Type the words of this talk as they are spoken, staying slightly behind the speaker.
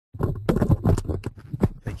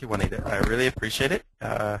Thank you, Juanita. I really appreciate it.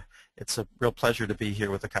 It's a real pleasure to be here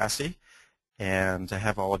with Akasi and to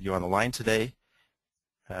have all of you on the line today.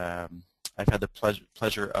 I've had the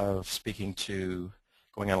pleasure of speaking to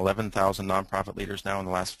going on 11,000 nonprofit leaders now in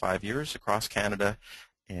the last 5 years across Canada,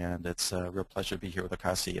 and it's a real pleasure to be here with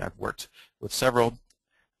Akasi. I've worked with several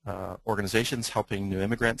organizations helping new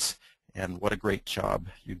immigrants, and what a great job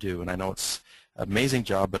you do. And I know it's an amazing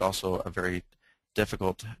job, but also a very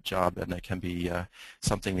difficult job, and it can be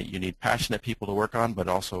something that you need passionate people to work on, but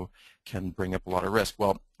also can bring up a lot of risk.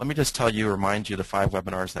 Well, let me just remind you the 5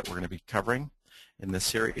 webinars that we're going to be covering in this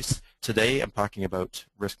series. Today I'm talking about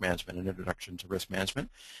risk management, an introduction to risk management.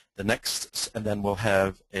 The next, and then we'll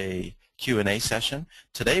have a Q&A session.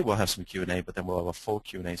 Today we'll have some Q&A, but then we'll have a full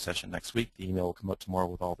Q&A session next week. The email will come out tomorrow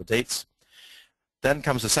with all the dates. Then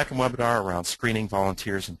comes the second webinar around screening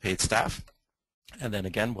volunteers and paid staff. And then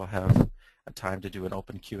again we'll have a time to do an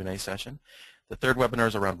open Q&A session. The third webinar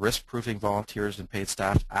is around risk-proofing volunteers and paid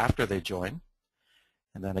staff after they join.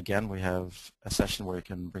 And then again, we have a session where you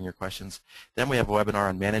can bring your questions. Then we have a webinar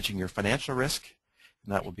on managing your financial risk,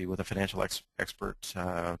 and that will be with a financial expert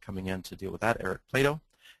coming in to deal with that, Eric Plato.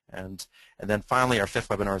 And then finally, our 5th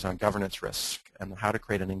webinar is on governance risk and how to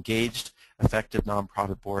create an engaged, effective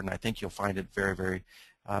nonprofit board, and I think you'll find it very, very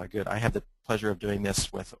good. I have the pleasure of doing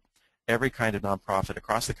this with every kind of nonprofit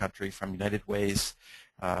across the country, from United Ways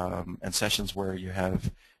and sessions where you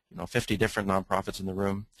have 50 different nonprofits in the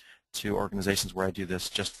room, to organizations where I do this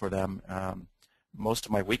just for them. Most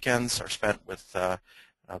of my weekends are spent with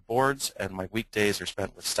boards, and my weekdays are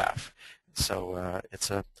spent with staff. So it's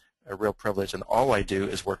a real privilege, and all I do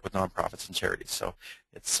is work with nonprofits and charities. So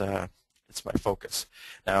it's my focus.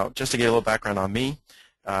 Now, just to give a little background on me,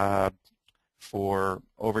 for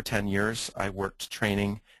over 10 years I worked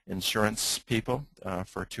training insurance people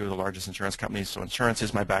for 2 of the largest insurance companies. So insurance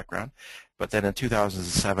is my background. But then in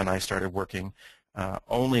 2007 I started working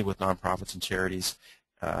only with nonprofits and charities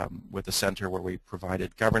with a center where we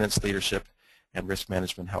provided governance, leadership, and risk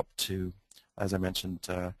management help to, as I mentioned,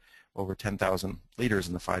 over 10,000 leaders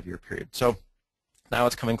in the 5-year period. So now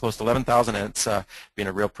it's coming close to 11,000, and it's been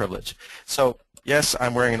a real privilege. So yes,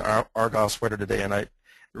 I'm wearing an Argyle sweater today, and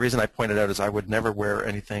the reason I pointed out is I would never wear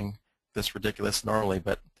anything this ridiculous normally,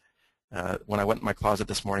 but when I went in my closet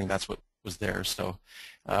this morning, that's what was there. So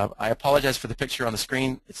I apologize for the picture on the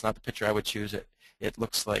screen. It's not the picture I would choose. It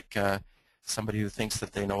looks like somebody who thinks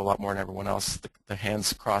that they know a lot more than everyone else. The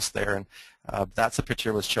hands crossed there, and that's the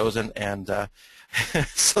picture that was chosen. And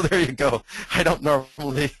so there you go. I don't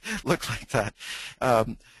normally look like that.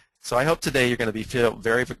 So I hope today you're going to feel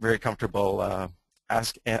very, very comfortable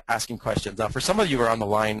asking questions. Now, for some of you who are on the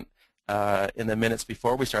line in the minutes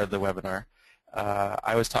before we started the webinar,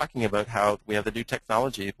 I was talking about how we have the new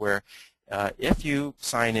technology where if you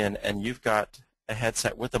sign in and you've got a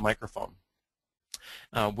headset with a microphone,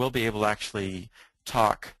 we'll be able to actually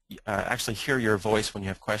talk, actually hear your voice when you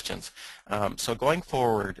have questions. So going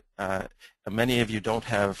forward, many of you don't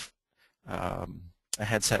have a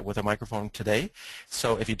headset with a microphone today.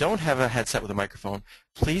 So if you don't have a headset with a microphone,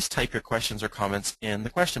 please type your questions or comments in the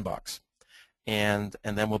question box. And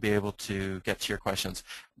then we'll be able to get to your questions.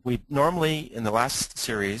 We normally, in the last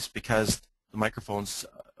series, because the microphones,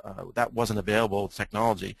 that wasn't available with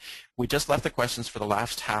technology, we just left the questions for the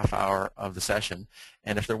last half hour of the session.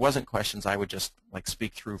 And if there wasn't questions, I would just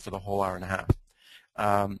speak through for the whole hour and a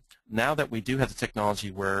half. Now that we do have the technology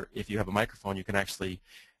where if you have a microphone, you can actually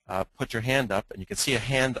put your hand up, and you can see a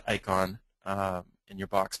hand icon in your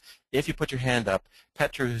box. If you put your hand up,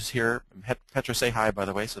 Petra, who's here, Petra, say hi, by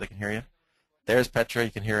the way, so they can hear you. There's Petra.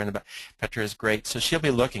 You can hear her in the back. Petra is great. So she'll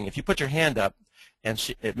be looking. If you put your hand up,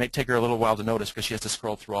 and it may take her a little while to notice because she has to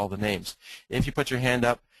scroll through all the names. If you put your hand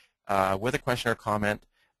up with a question or comment,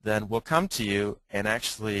 then we'll come to you and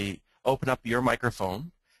actually open up your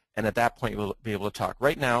microphone, and at that point we'll be able to talk.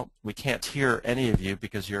 Right now, we can't hear any of you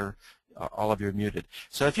because all of you are muted.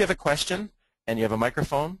 So if you have a question and you have a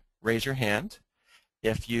microphone, raise your hand.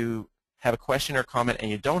 If you have a question or comment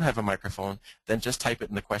and you don't have a microphone, then just type it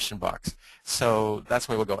in the question box. So that's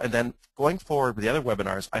where we'll go. And then going forward with the other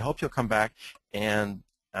webinars, I hope you'll come back and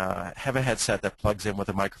have a headset that plugs in with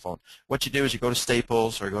a microphone. What you do is you go to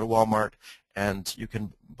Staples or you go to Walmart, and you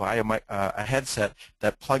can buy a headset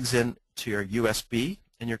that plugs in to your USB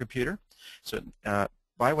in your computer. So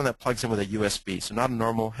buy one that plugs in with a USB. So not a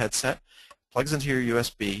normal headset. Plugs into your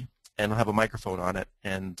USB, and it'll have a microphone on it.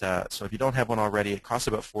 And so if you don't have one already, it costs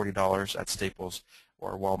about $40 at Staples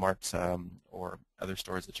or Walmart or other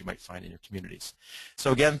stores that you might find in your communities.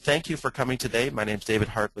 So again, thank you for coming today. My name is David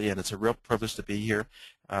Hartley, and it's a real privilege to be here.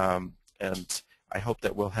 And I hope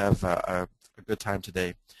that we'll have a good time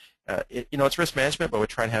today. it's risk management, but we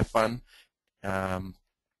try to have fun.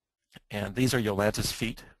 And these are Yolanta's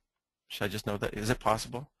feet. Should I just know that? Is it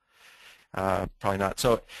possible? Probably not.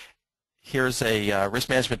 So here's a risk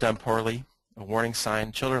management done poorly, a warning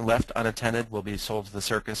sign. Children left unattended will be sold to the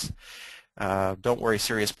circus. Don't worry,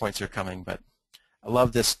 serious points are coming, but I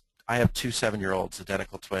love this. I have two 7-year-olds,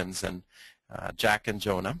 identical twins, and Jack and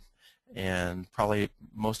Jonah. And probably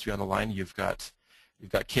most of you on the line, you've got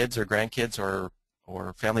kids or grandkids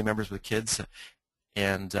or family members with kids.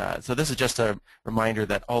 And so this is just a reminder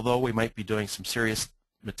that although we might be doing some serious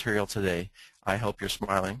material today, I hope you're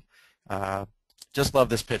smiling. Just love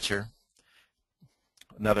this picture.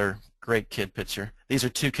 Another great kid picture. These are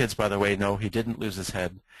two kids, by the way. No, he didn't lose his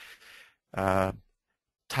head.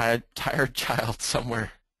 Tired child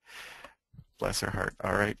somewhere. Bless her heart.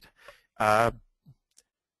 All right.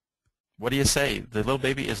 What do you say? The little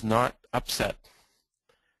baby is not upset.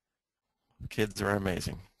 Kids are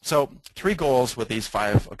amazing. So 3 goals with these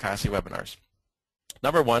 5 OCASI webinars.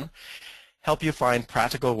 Number 1, help you find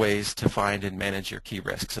practical ways to find and manage your key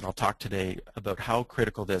risks. And I'll talk today about how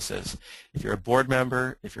critical this is. If you're a board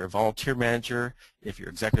member, if you're a volunteer manager, if you're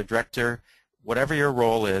executive director, whatever your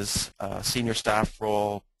role is, senior staff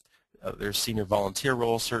role, there's senior volunteer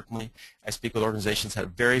roles certainly. I speak with organizations that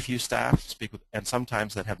have very few staff, and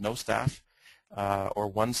sometimes that have no staff or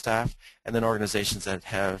 1 staff, and then organizations that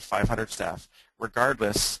have 500 staff.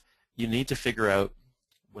 Regardless, you need to figure out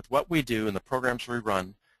with what we do and the programs we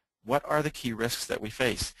run, what are the key risks that we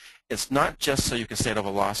face. It's not just so you can stay out of a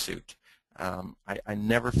lawsuit. I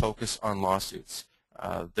never focus on lawsuits.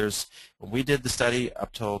 When we did the study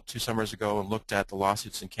up till 2 summers ago and looked at the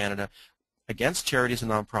lawsuits in Canada, against charities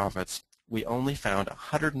and nonprofits, we only found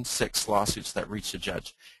 106 lawsuits that reached a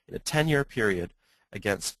judge in a 10-year period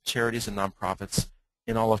against charities and nonprofits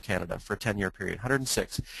in all of Canada for a 10-year period,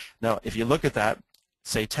 106. Now, if you look at that,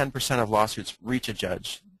 say 10% of lawsuits reach a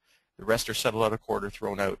judge, the rest are settled out of court or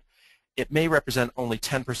thrown out. It may represent only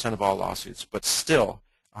 10% of all lawsuits, but still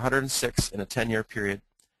 106 in a 10-year period.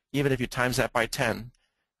 Even if you times that by 10,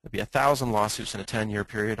 there'd be 1,000 lawsuits in a 10-year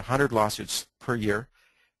period, 100 lawsuits per year.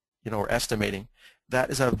 We're estimating.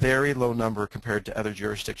 That is a very low number compared to other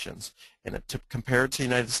jurisdictions. And compared to the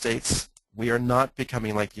United States, we are not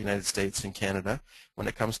becoming like the United States and Canada when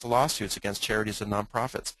it comes to lawsuits against charities and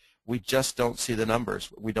nonprofits. We just don't see the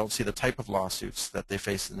numbers. We don't see the type of lawsuits that they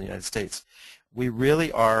face in the United States. We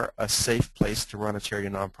really are a safe place to run a charity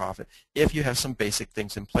or nonprofit if you have some basic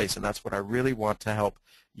things in place, and that's what I really want to help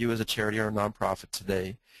you as a charity or a nonprofit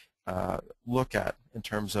today look at in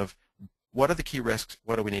terms of what are the key risks,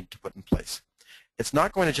 what do we need to put in place. It's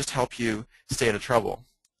not going to just help you stay out of trouble.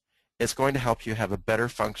 It's going to help you have a better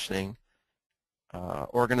functioning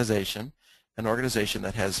organization, an organization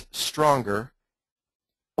that has stronger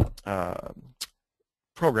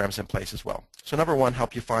programs in place as well. So number 1,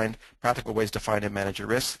 help you find practical ways to find and manage your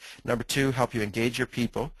risks. Number 2, help you engage your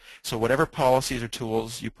people. So whatever policies or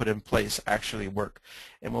tools you put in place actually work.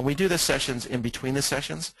 And when we do the sessions, in between the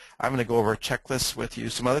sessions, I'm going to go over checklists with you,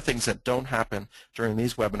 some other things that don't happen during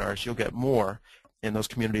these webinars. You'll get more in those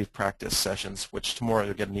community of practice sessions, which tomorrow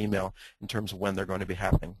you'll get an email in terms of when they're going to be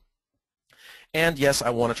happening. And yes,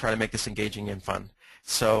 I want to try to make this engaging and fun.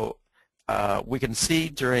 So we can see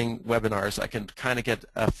during webinars, I can kind of get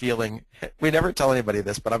a feeling, we never tell anybody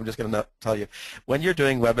this, but I'm just going to tell you, when you're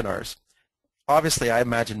doing webinars, obviously I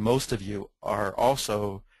imagine most of you are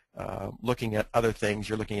also looking at other things,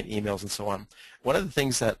 you're looking at emails and so on. One of the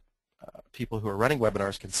things that people who are running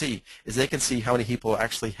webinars can see is they can see how many people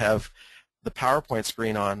actually have the PowerPoint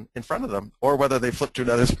screen on in front of them, or whether they flip to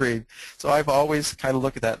another screen. So I've always kind of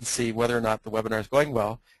looked at that and see whether or not the webinar is going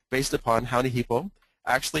well based upon how many people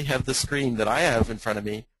actually have the screen that I have in front of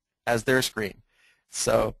me as their screen.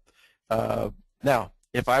 So now,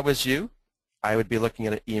 if I was you, I would be looking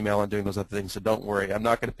at an email and doing those other things, so don't worry. I'm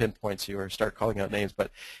not going to pinpoint you or start calling out names, but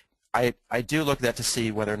I do look at that to see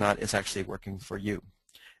whether or not it's actually working for you,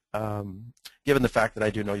 given the fact that I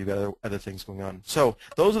do know you've got other things going on. So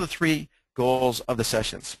those are the 3 goals of the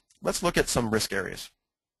sessions. Let's look at some risk areas.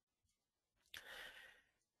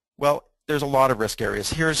 Well, there's a lot of risk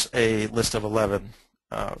areas. Here's a list of 11.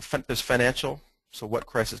 There's financial, so what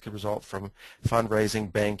crisis could result from fundraising,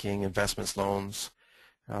 banking, investments, loans,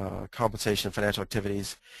 compensation, financial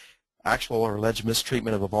activities, actual or alleged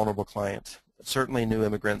mistreatment of a vulnerable client. Certainly new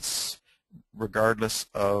immigrants, regardless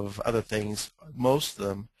of other things, most of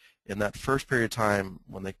them in that first period of time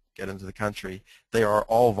when they get into the country, they are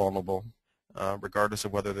all vulnerable, regardless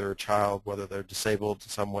of whether they're a child, whether they're disabled in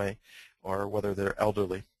some way, or whether they're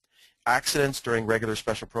elderly. Accidents during regular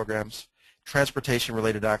special programs,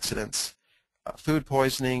 transportation-related accidents, food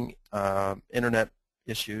poisoning, internet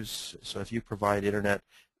issues. So if you provide internet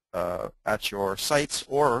at your sites,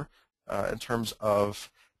 or in terms of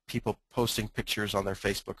people posting pictures on their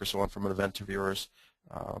Facebook or so on from an event of yours.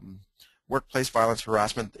 Workplace violence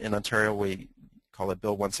harassment in Ontario, we call it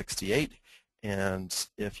Bill 168, and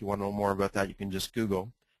if you want to know more about that, you can just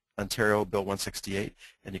Google Ontario Bill 168,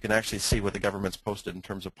 and you can actually see what the government's posted in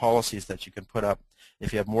terms of policies that you can put up.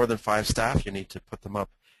 If you have more than 5 staff, you need to put them up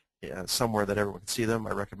somewhere that everyone can see them.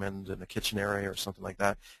 I recommend in a kitchen area or something like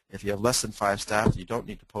that. If you have less than 5 staff, you don't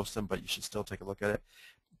need to post them, but you should still take a look at it.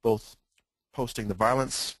 Both posting the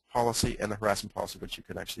violence policy and the harassment policy, which you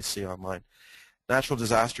can actually see online. Natural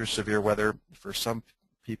disasters, severe weather, for some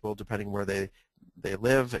people, depending where they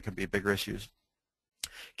live, it can be bigger issues.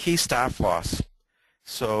 Key staff loss.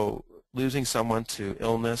 So losing someone to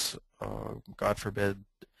illness, God forbid,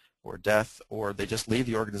 or death, or they just leave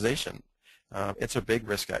the organization. It's a big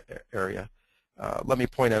risk area. Let me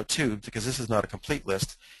point out too, because this is not a complete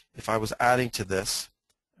list, if I was adding to this,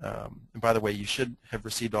 and by the way, you should have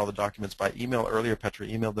received all the documents by email earlier. Petra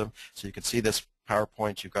emailed them, so you can see this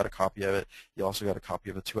PowerPoint. You've got a copy of it. You also got a copy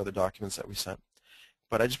of the 2 other documents that we sent.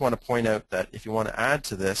 But I just want to point out that if you want to add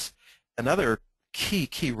to this, another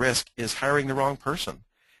key risk is hiring the wrong person.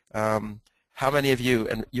 How many of you,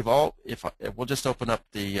 and you've all, if we'll just open up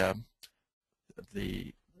you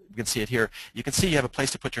can see it here. You can see you have a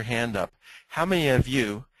place to put your hand up. How many of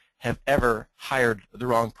you have ever hired the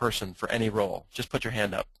wrong person for any role? Just put your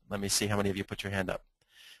hand up. Let me see how many of you put your hand up.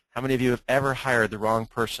 How many of you have ever hired the wrong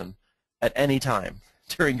person at any time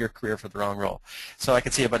during your career for the wrong role? So I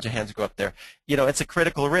can see a bunch of hands go up there. You know, it's a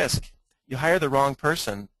critical risk. You hire the wrong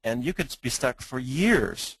person, and you could be stuck for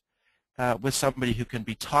years with somebody who can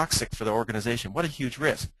be toxic for the organization. What a huge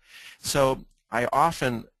risk. So I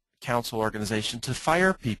often counsel organizations to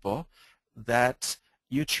fire people that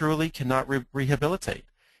you truly cannot rehabilitate.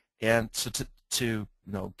 And so to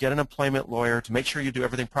get an employment lawyer to make sure you do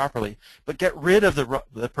everything properly, but get rid of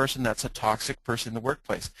the person that's a toxic person in the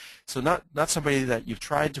workplace. So not somebody that you've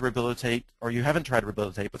tried to rehabilitate or you haven't tried to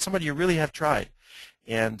rehabilitate, but somebody you really have tried.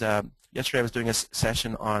 And yesterday I was doing a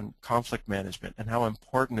session on conflict management and how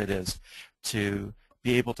important it is to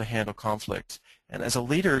be able to handle conflict. And as a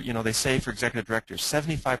leader, they say for executive directors,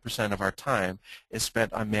 75% of our time is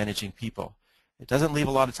spent on managing people. It doesn't leave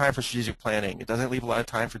a lot of time for strategic planning. It doesn't leave a lot of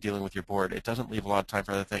time for dealing with your board. It doesn't leave a lot of time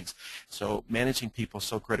for other things. So managing people is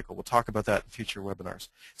so critical. We'll talk about that in future webinars.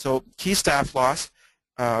 So key staff loss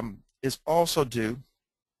is also due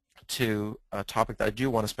to a topic that I do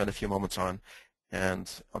want to spend a few moments on,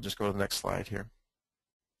 and I'll just go to the next slide here.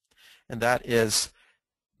 And that is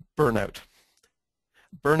burnout.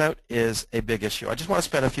 Burnout is a big issue. I just want to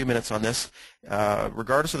spend a few minutes on this.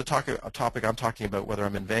 Regardless of the topic I'm talking about, whether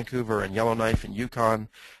I'm in Vancouver, in Yellowknife, in Yukon,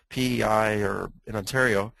 PEI, or in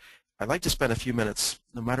Ontario, I'd like to spend a few minutes,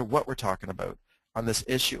 no matter what we're talking about, on this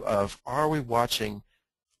issue of, are we watching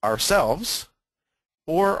ourselves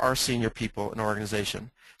or our senior people in our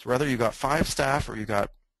organization? So whether you've got 5 staff or you've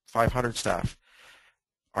got 500 staff,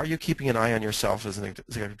 are you keeping an eye on yourself as an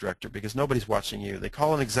executive director? Because nobody's watching you. They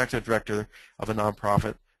call an executive director of a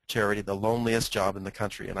nonprofit charity the loneliest job in the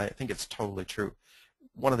country, and I think it's totally true.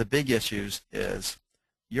 One of the big issues is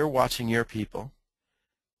you're watching your people.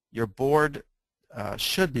 Your board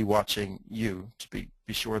should be watching you to be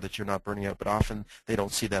sure that you're not burning out, but often they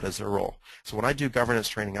don't see that as their role. So when I do governance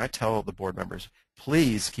training, I tell the board members,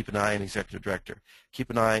 please keep an eye on the executive director. Keep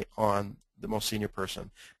an eye on the most senior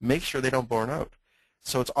person. Make sure they don't burn out.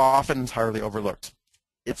 So it's often entirely overlooked.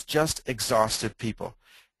 It's just exhausted people.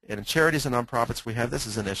 And in charities and nonprofits, we have this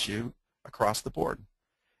as an issue across the board,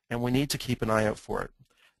 and we need to keep an eye out for it.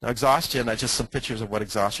 Now, exhaustion, just some pictures of what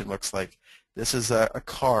exhaustion looks like. This is a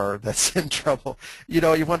car that's in trouble. You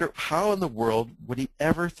wonder, how in the world would he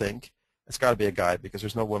ever think, it's got to be a guy because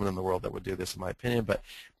there's no woman in the world that would do this in my opinion, but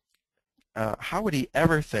how would he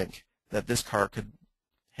ever think that this car could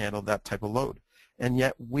handle that type of load? And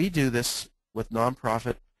yet we do this with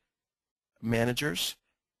nonprofit managers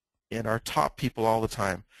and our top people all the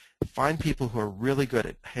time. Find people who are really good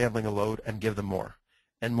at handling a load and give them more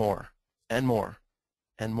and more and more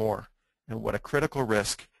and more. And what a critical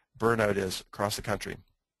risk burnout is across the country.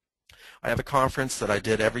 I have a conference that I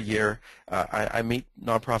did every year. I meet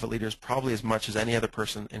nonprofit leaders probably as much as any other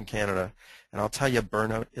person in Canada, and I'll tell you,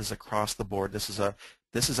 burnout is across the board. This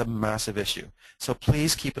is a massive issue. So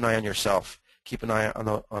please keep an eye on yourself. Keep an eye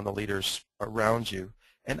on the leaders around you,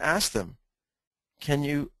 and ask them,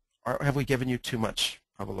 have we given you too much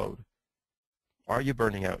of a load? Are you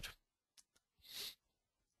burning out?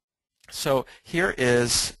 So here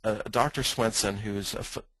is Dr. Swenson, who's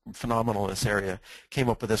phenomenal in this area, came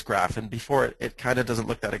up with this graph. And before it kind of doesn't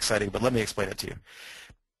look that exciting, but let me explain it to you.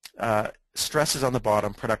 Stress is on the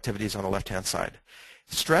bottom, productivity is on the left-hand side.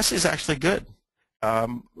 Stress is actually good. A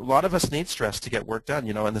lot of us need stress to get work done,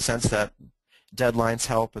 in the sense that deadlines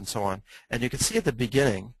help and so on. And you can see at the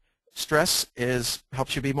beginning, stress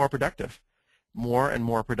helps you be more productive, more and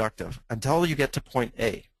more productive, until you get to point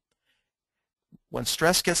A. When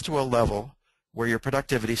stress gets to a level where your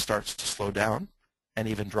productivity starts to slow down and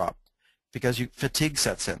even drop, because fatigue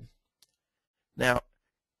sets in. Now,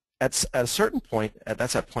 at a certain point,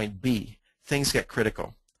 that's at point B, things get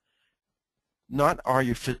critical. Not are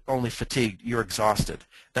you only fatigued, you're exhausted.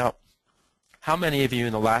 Now, how many of you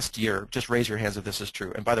in the last year, just raise your hands if this is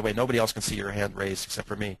true, and by the way, nobody else can see your hand raised except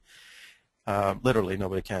for me. Literally,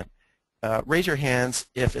 nobody can. Raise your hands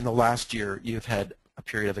if in the last year you've had a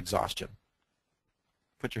period of exhaustion.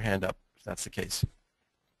 Put your hand up if that's the case.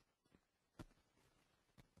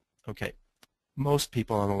 Okay. Most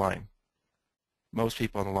people on the line. Most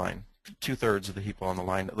people on the line. 2/3 of the people on the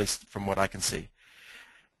line, at least from what I can see,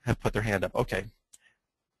 have put their hand up. Okay.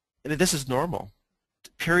 This is normal.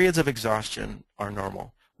 Periods of exhaustion are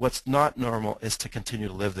normal. What's not normal is to continue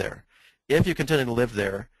to live there. If you continue to live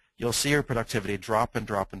there, you'll see your productivity drop and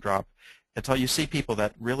drop and drop until you see people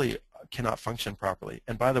that really cannot function properly.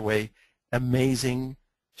 And by the way, amazing,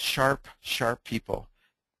 sharp people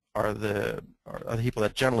are the people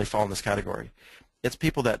that generally fall in this category. It's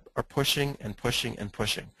people that are pushing and pushing and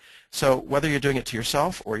pushing. So whether you're doing it to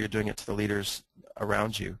yourself or you're doing it to the leaders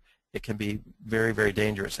around you, it can be very, very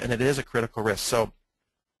dangerous, and it is a critical risk. So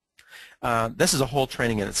this is a whole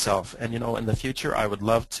training in itself, and in the future I would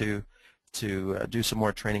love to do some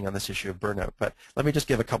more training on this issue of burnout. But let me just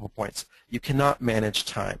give a couple points. You cannot manage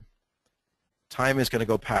time. Time is going to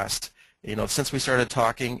go past. Since we started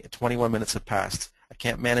talking, 21 minutes have passed. I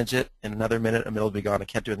can't manage it. In another minute, it'll be gone. I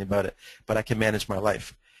can't do anything about it, but I can manage my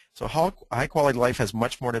life. So high-quality life has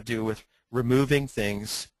much more to do with removing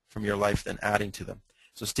things from your life than adding to them.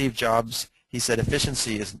 So Steve Jobs, he said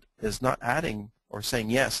efficiency is not adding or saying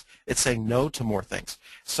yes. It's saying no to more things.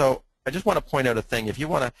 So I just want to point out a thing. If you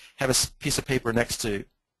want to have a piece of paper next to,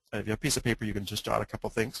 if you have a piece of paper, you can just jot a couple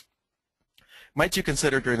things. Might you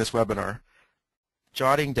consider during this webinar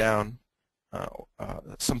jotting down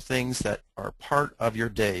some things that are part of your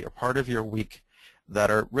day or part of your week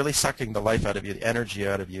that are really sucking the life out of you, the energy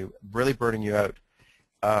out of you, really burning you out.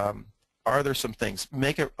 Are there some things?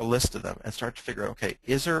 Make a list of them and start to figure out, okay,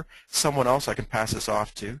 is there someone else I can pass this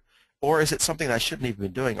off to? Or is it something that I shouldn't even be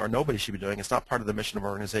doing or nobody should be doing? It's not part of the mission of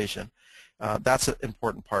our organization. That's an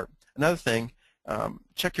important part. Another thing,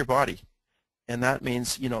 check your body. And that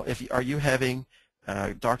means, are you having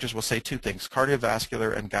doctors will say two things,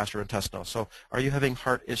 cardiovascular and gastrointestinal. So are you having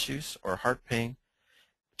heart issues or heart pain,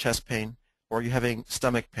 chest pain, or are you having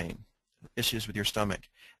stomach pain, issues with your stomach?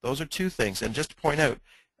 Those are two things. And just to point out,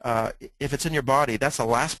 if it's in your body, that's the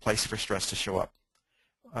last place for stress to show up.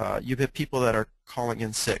 You have people that are calling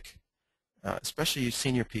in sick, especially you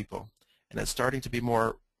senior people, and it's starting to be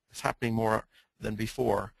it's happening more than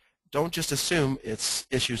before. Don't just assume it's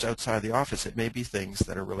issues outside the office. It may be things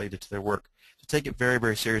that are related to their work. So take it very,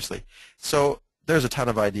 very seriously. So there's a ton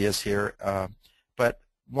of ideas here, but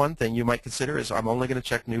one thing you might consider is I'm only going to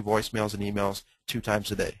check new voicemails and emails 2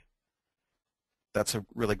 times a day. That's a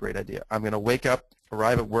really great idea. I'm going to wake up,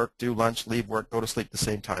 arrive at work, do lunch, leave work, go to sleep at the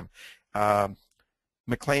same time.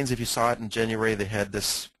 McLean's, if you saw it in January, they had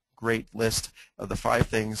this great list of the 5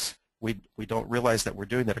 things we don't realize that we're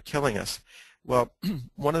doing that are killing us. Well,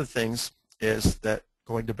 one of the things is that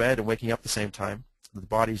going to bed and waking up at the same time, the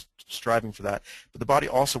body's striving for that, but the body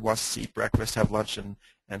also wants to eat breakfast, have lunch, and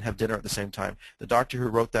have dinner at the same time. The doctor who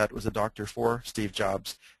wrote that was a doctor for Steve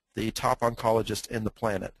Jobs, the top oncologist in the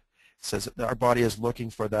planet. Says that our body is looking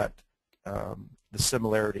for that, the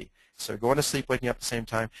similarity. So going to sleep, waking up at the same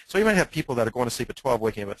time. So you might have people that are going to sleep at 12,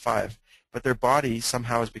 waking up at 5, but their body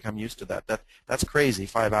somehow has become used to that. That's crazy,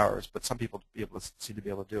 5 hours, but some people seem to be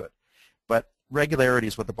able to do it. But regularity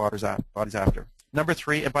is what the body's after. Number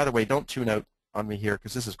 3, and by the way, don't tune out on me here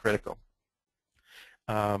because this is critical.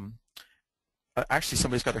 Actually,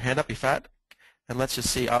 somebody's got their hand up, Ifat, and let's just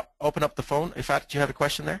see. I'll open up the phone. Ifat, do you have a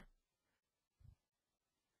question there?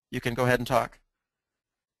 You can go ahead and talk.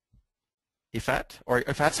 Ifat, or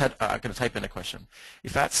Ifat's had, I'm going to type in a question.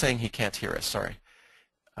 Ifat's saying he can't hear us, sorry.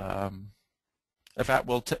 Ifat,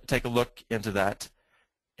 we'll take a look into that.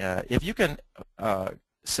 If you can,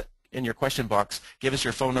 in your question box, give us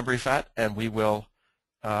your phone number, Ifat, and we will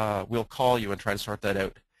we'll call you and try to sort that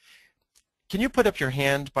out. Can you put up your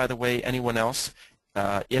hand, by the way, anyone else?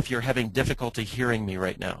 if you're having difficulty hearing me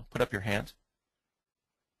right now. Put up your hand.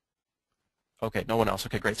 Okay, no one else.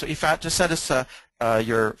 Okay, great. So Ifat, just send us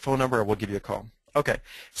your phone number and we'll give you a call. Okay,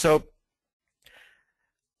 so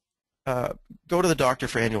go to the doctor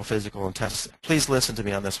for annual physical and tests. Please listen to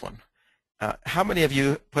me on this one. How many of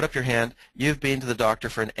you, put up your hand, you've been to the doctor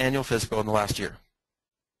for an annual physical in the last year?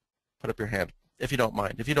 Put up your hand, if you don't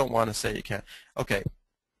mind. If you don't want to say, you can't. Okay,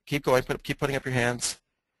 keep going. Keep putting up your hands.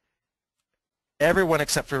 Everyone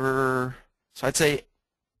except for, so I'd say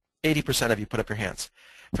 80% of you put up your hands.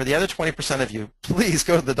 For the other 20% of you, please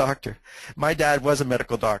go to the doctor. My dad was a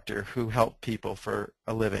medical doctor who helped people for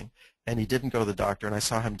a living, and he didn't go to the doctor, and I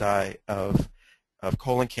saw him die of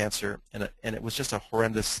colon cancer, and it was just a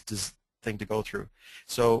horrendous thing to go through.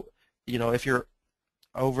 So, you know, if you're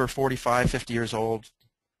over 45, 50 years old,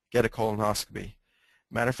 get a colonoscopy.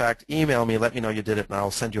 Matter of fact, email me, let me know you did it, and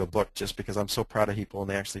I'll send you a book just because I'm so proud of people when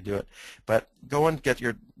they actually do it. But go and get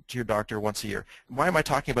to your doctor once a year. Why am I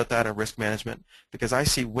talking about that in risk management? Because I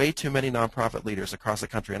see way too many nonprofit leaders across the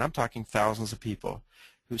country, and I'm talking thousands of people,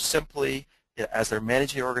 who simply, as they're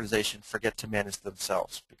managing the organization, forget to manage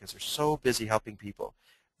themselves because they're so busy helping people.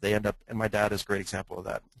 They end up, and my dad is a great example of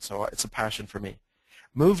that. So it's a passion for me.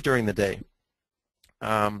 Move during the day.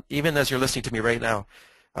 Even as you're listening to me right now,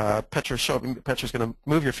 Petra's going to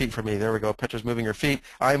move your feet for me. There we go. Petra's moving her feet.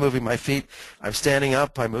 I'm moving my feet. I'm standing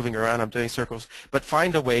up. I'm moving around. I'm doing circles. But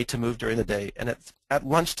find a way to move during the day. And at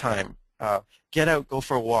lunchtime, get out, go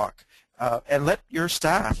for a walk, and let your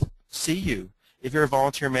staff see you. If you're a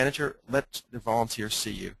volunteer manager, let the volunteers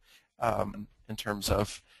see you in terms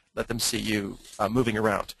of let them see you moving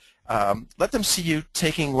around. Let them see you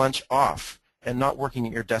taking lunch off and not working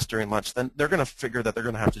at your desk during lunch. Then they're going to figure that they're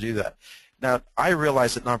going to have to do that. Now, I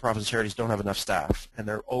realize that nonprofits and charities don't have enough staff, and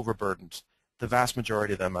they're overburdened. The vast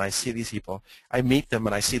majority of them, and I see these people, I meet them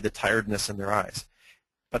and I see the tiredness in their eyes.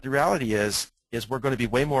 But the reality is we're going to be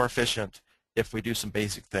way more efficient if we do some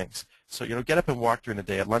basic things. So, you know, get up and walk during the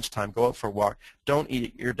day. At lunchtime, go out for a walk. Don't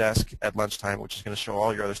eat at your desk at lunchtime, which is going to show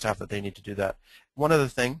all your other staff that they need to do that. One other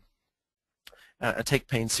thing, take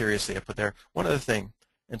pain seriously, I put there. One other thing,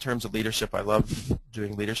 in terms of leadership, I love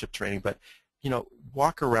doing leadership training, but, you know,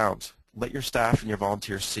 walk around. Let your staff and your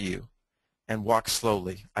volunteers see you, and walk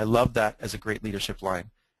slowly. I love that as a great leadership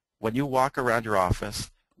line. When you walk around your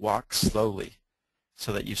office, walk slowly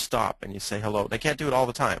so that you stop and you say hello. They can't do it all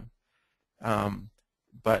the time,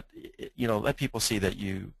 but you know, let people see that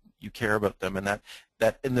you care about them, and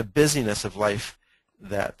that in the busyness of life,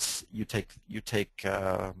 that you take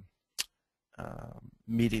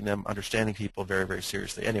meeting them, understanding people very, very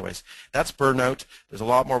seriously. Anyways, that's burnout. There's a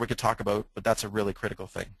lot more we could talk about, but that's a really critical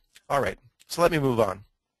thing. All right, so let me move on.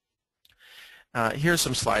 Here's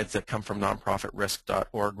some slides that come from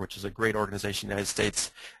nonprofitrisk.org, which is a great organization in the United States,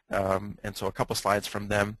 and so a couple slides from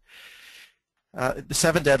them. The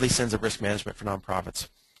 7 deadly sins of risk management for nonprofits.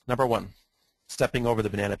 Number 1, stepping over the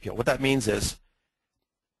banana peel. What that means is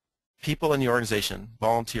people in the organization,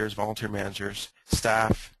 volunteers, volunteer managers,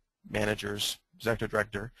 staff, managers, executive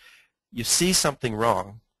director, you see something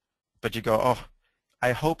wrong, but you go, oh,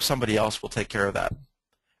 I hope somebody else will take care of that.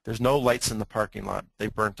 There's no lights in the parking lot. They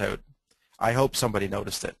burnt out. I hope somebody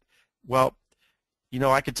noticed it. Well, you know,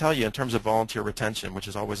 I could tell you in terms of volunteer retention, which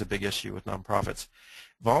is always a big issue with nonprofits,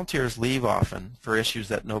 volunteers leave often for issues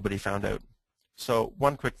that nobody found out. So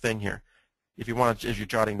one quick thing here. If you're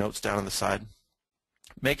jotting notes down on the side,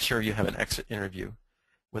 make sure you have an exit interview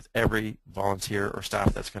with every volunteer or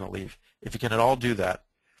staff that's going to leave. If you can at all do that,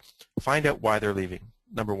 find out why they're leaving,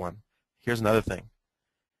 number 1. Here's another thing.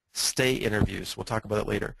 Stay interviews. We'll talk about it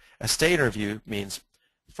later. A stay interview means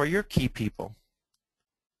for your key people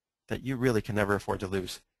that you really can never afford to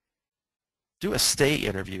lose, do a stay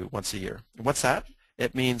interview once a year. And what's that?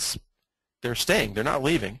 It means they're staying. They're not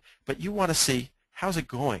leaving. But you want to see, how's it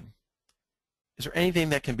going? Is there anything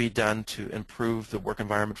that can be done to improve the work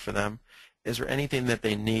environment for them? Is there anything that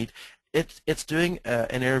they need? It's doing an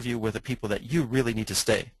interview with the people that you really need to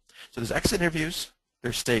stay. So there's exit interviews,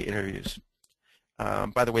 there's stay interviews.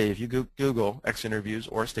 By the way, if you Google exit interviews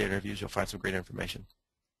or stay interviews, you'll find some great information.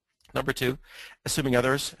 Number 2, assuming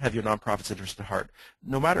others have your nonprofit's interest at heart.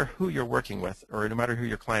 No matter who you're working with or no matter who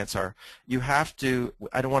your clients are, you have to,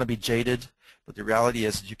 I don't want to be jaded, but the reality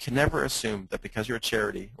is you can never assume that because you're a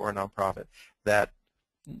charity or a nonprofit that,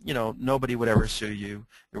 you know, nobody would ever sue you.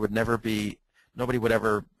 There would never be, nobody would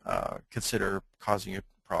ever consider causing you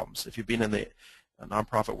problems. If you've been in the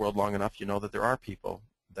nonprofit world long enough, you know that there are people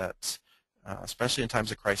that, especially in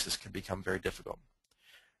times of crisis, can become very difficult.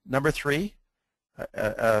 Number 3,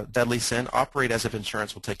 deadly sin, operate as if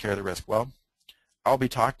insurance will take care of the risk. Well, I'll be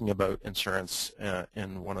talking about insurance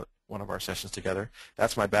in one one of our sessions together.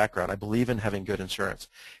 That's my background. I believe in having good insurance.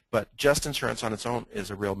 But just insurance on its own is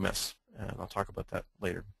a real miss, and I'll talk about that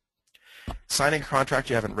later. Signing a contract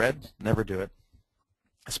you haven't read, never do it.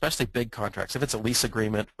 Especially big contracts. If it's a lease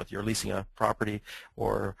agreement with you're leasing a property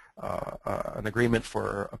or an agreement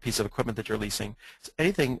for a piece of equipment that you're leasing,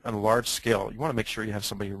 anything on a large scale, you want to make sure you have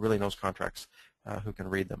somebody who really knows contracts who can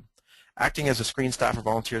read them. Acting as a screen staff or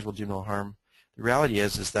volunteers will do no harm. The reality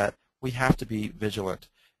is that we have to be vigilant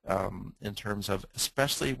in terms of,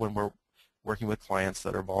 especially when we're working with clients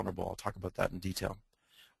that are vulnerable. I'll talk about that in detail.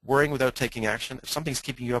 Worrying without taking action. If something's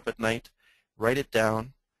keeping you up at night, write it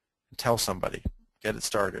down and tell somebody. Get it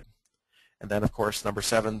started. And then, of course, number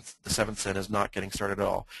 7, the 7th sin is not getting started at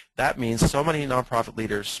all. That means so many nonprofit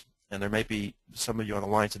leaders, and there may be some of you on the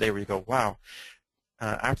line today where you go, wow,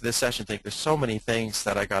 after this session, think there's so many things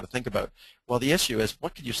that I got to think about. Well, the issue is,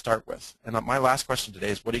 what can you start with? And my last question today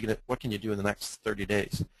is, what can you do in the next 30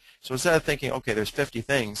 days? So instead of thinking, okay, there's 50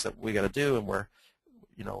 things that we got to do, and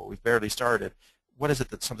we've barely started, what is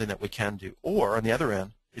it that's something that we can do? Or on the other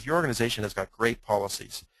end, if your organization has got great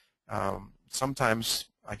policies, sometimes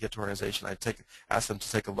I get to an organization, ask them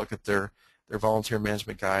to take a look at their volunteer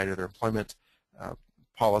management guide or their employment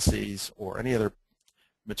policies or any other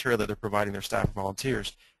material that they're providing their staff and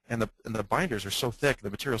volunteers, and the binders are so thick, the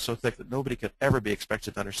material is so thick that nobody could ever be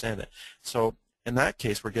expected to understand it. So in that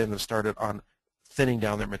case, we're getting them started on thinning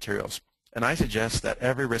down their materials. And I suggest that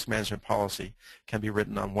every risk management policy can be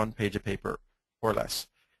written on 1 page of paper or less.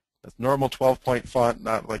 That's normal 12-point font,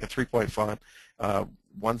 not like a 3-point font.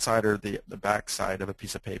 One side or the back side of a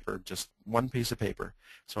piece of paper, just 1 piece of paper.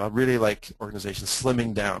 So I really like organizations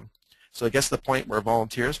slimming down. So it gets to the point where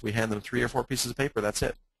volunteers, we hand them 3 or 4 pieces of paper, that's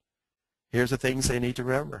it. Here's the things they need to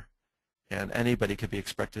remember. And anybody could be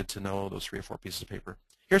expected to know those 3 or 4 pieces of paper.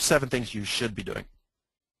 Here's 7 things you should be doing.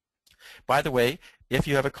 By the way, if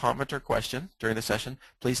you have a comment or question during the session,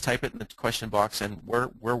 please type it in the question box, and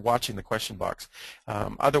we're watching the question box.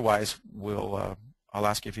 Otherwise, I'll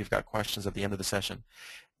ask you if you've got questions at the end of the session.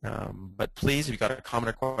 But please, if you've got a comment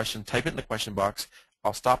or question, type it in the question box.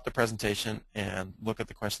 I'll stop the presentation and look at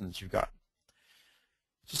the question that you've got.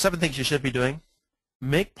 So 7 things you should be doing.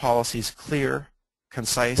 Make policies clear,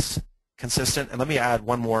 concise, consistent, and let me add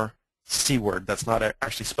one more C word that's not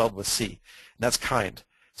actually spelled with C, and that's kind.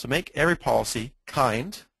 So make every policy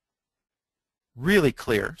kind, really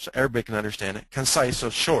clear so everybody can understand it, concise, so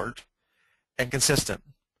short, and consistent,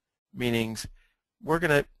 meaning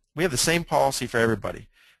we have the same policy for everybody.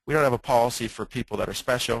 We don't have a policy for people that are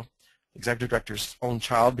special. The executive director's own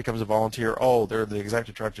child becomes a volunteer. Oh, they're the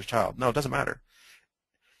executive director's child. No, it doesn't matter.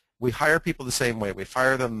 We hire people the same way. We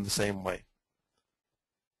fire them the same way.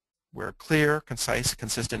 We're clear, concise,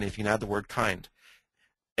 consistent, if you can add the word kind.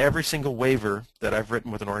 Every single waiver that I've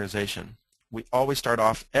written with an organization, we always start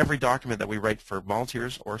off every document that we write for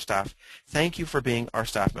volunteers or staff. Thank you for being our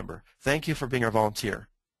staff member. Thank you for being our volunteer.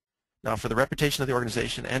 Now, for the reputation of the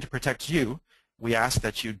organization and to protect you, we ask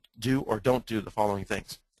that you do or don't do the following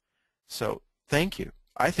things. So, thank you.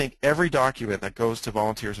 I think every document that goes to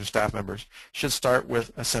volunteers or staff members should start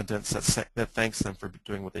with a sentence that thanks them for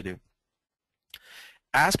doing what they do.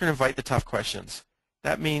 Ask and invite the tough questions.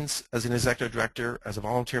 That means, as an executive director, as a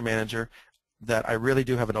volunteer manager, that I really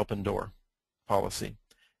do have an open door policy.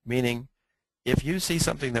 Meaning, if you see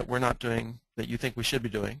something that we're not doing that you think we should be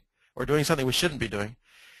doing, or doing something we shouldn't be doing,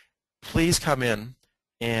 please come in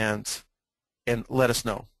and let us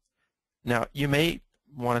know. Now, you may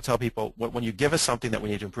want to tell people, when you give us something that we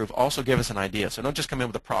need to improve, also give us an idea. So don't just come in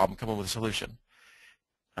with a problem, come in with a solution.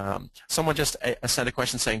 Someone just sent a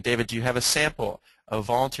question saying, David, do you have a sample of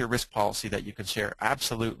volunteer risk policy that you can share?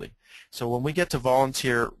 Absolutely. So when we get to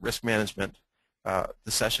volunteer risk management,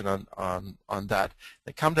 the session on that,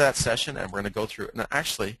 they come to that session and we're going to go through it. And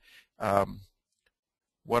actually,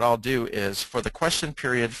 what I'll do is for the question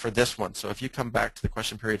period for this one, so if you come back to the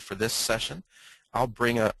question period for this session, I'll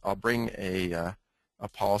bring a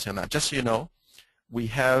policy on that. Just so you know, we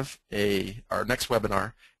have our next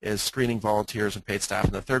webinar is screening volunteers and paid staff,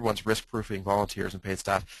 and the third one's risk-proofing volunteers and paid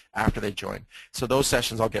staff after they join. So those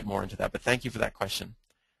sessions, I'll get more into that, but thank you for that question.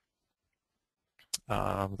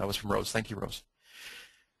 That was from Rose. Thank you, Rose.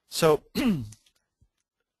 So,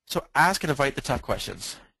 so ask and invite the tough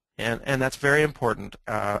questions, and that's very important.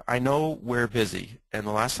 I know we're busy, and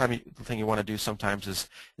the thing you want to do sometimes is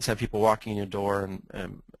have people walking in your door,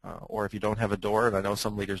 or if you don't have a door, and I know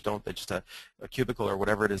some leaders don't, they just have a cubicle or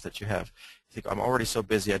whatever it is that you have. You think, I'm already so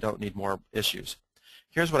busy, I don't need more issues.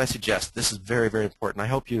 Here's what I suggest. This is very, very important. I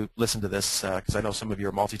hope you listen to this because I know some of you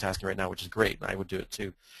are multitasking right now, which is great, and I would do it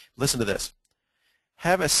too. Listen to this.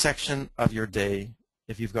 Have a section of your day,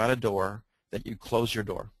 if you've got a door, that you close your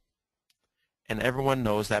door. and everyone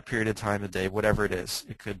knows that period of time of the day, whatever it is.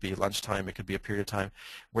 It could be lunchtime, it could be a period of time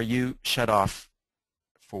where you shut off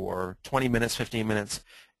for 20 minutes, 15 minutes,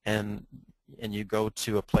 and you go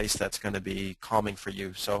to a place that's going to be calming for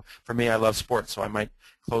you. So for me, I love sports, so I might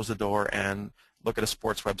close the door and look at a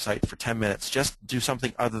sports website for 10 minutes, just do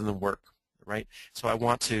something other than work, right? So I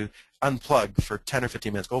want to unplug for 10 or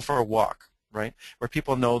 15 minutes, go for a walk, right, where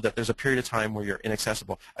people know that there's a period of time where you're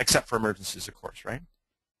inaccessible, except for emergencies, of course, right?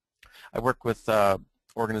 I work with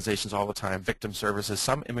organizations all the time, victim services,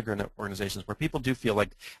 some immigrant organizations, where people do feel like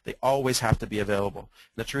they always have to be available.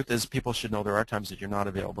 And the truth is, people should know there are times that you're not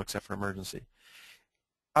available except for emergency.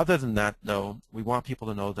 Other than that, though, we want people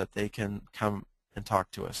to know that they can come and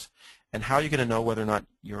talk to us. And how are you going to know whether or not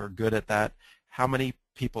you're good at that? How many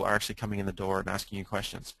people are actually coming in the door and asking you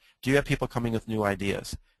questions? Do you have people coming with new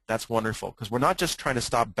ideas? That's wonderful, because we're not just trying to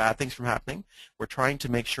stop bad things from happening. We're trying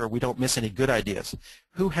to make sure we don't miss any good ideas.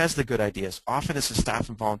 Who has the good ideas? Often it's the staff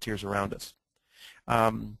and volunteers around us.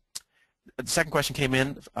 The second question came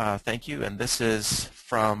in, thank you, and this is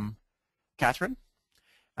from Catherine.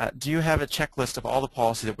 Do you have a checklist of all the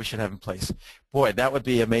policies that we should have in place? Boy, that would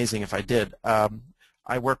be amazing if I did.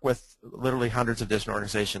 I work with literally hundreds of different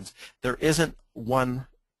organizations. There isn't one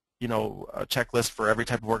a checklist for every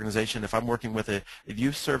type of organization. If I'm working with a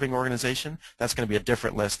youth serving organization, that's going to be a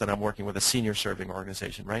different list than I'm working with a senior serving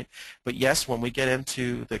organization, right? But yes, when we get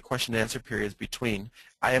into the question and answer periods between,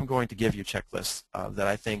 I am going to give you checklists that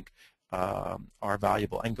I think are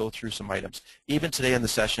valuable and go through some items. Even today in the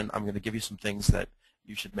session, I'm going to give you some things that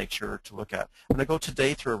you should make sure to look at. I'm going to go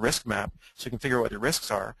today through a risk map so you can figure out what your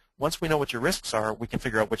risks are. Once we know what your risks are, we can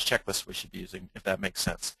figure out which checklist we should be using, if that makes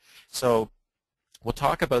sense. So we'll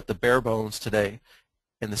talk about the bare bones today.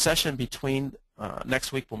 In the session between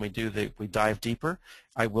next week when we dive deeper,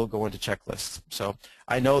 I will go into checklists. So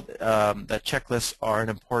I know that checklists are an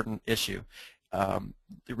important issue.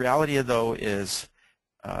 The reality, though, is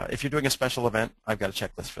if you're doing a special event, I've got a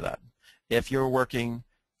checklist for that. If you're working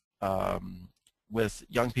with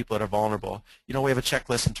young people that are vulnerable, we have a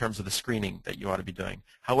checklist in terms of the screening that you ought to be doing.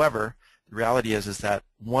 However, the reality is that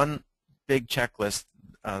one big checklist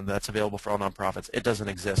that's available for all nonprofits, it doesn't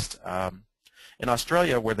exist. In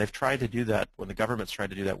Australia, where they've tried to do that, when the government's tried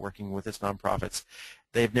to do that working with its nonprofits,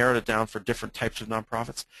 they've narrowed it down for different types of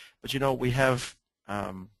nonprofits. But we have,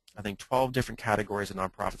 I think, 12 different categories of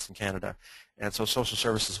nonprofits in Canada, and so social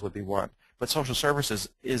services would be one. But social services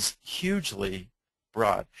is hugely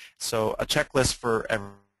broad. So a checklist for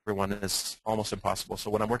everyone is almost impossible. So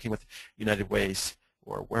when I'm working with United Ways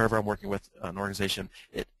or wherever I'm working with an organization,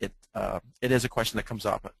 it is a question that comes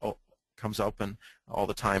open all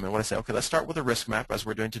the time. And when I say, okay, let's start with a risk map as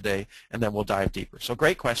we're doing today, and then we'll dive deeper. So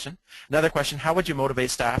great question. Another question, how would you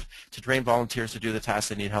motivate staff to train volunteers to do the tasks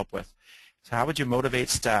they need help with? So how would you motivate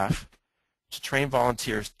staff to train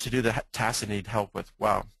volunteers to do the tasks they need help with?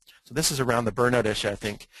 Wow. So this is around the burnout issue, I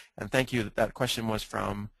think. And thank you. That question was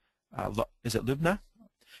from, is it Lubna?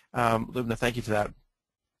 Lubna, thank you for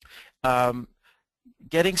that.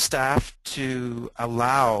 Getting staff to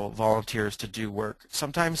allow volunteers to do work.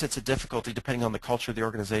 Sometimes it's a difficulty depending on the culture of the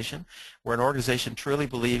organization, where an organization truly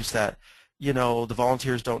believes that, the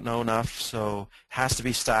volunteers don't know enough, so it has to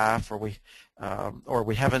be staff, or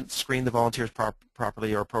we haven't screened the volunteers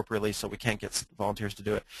properly or appropriately, so we can't get volunteers to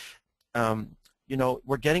do it.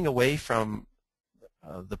 We're getting away from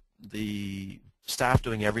the staff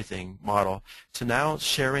doing everything model to now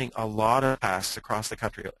sharing a lot of tasks across the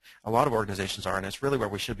country. A lot of organizations are, and it's really where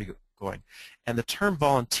we should be going. And the term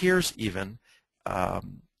volunteers even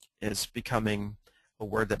is becoming a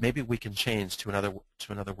word that maybe we can change to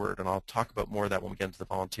another word, and I'll talk about more of that when we get into the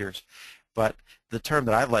volunteers. But the term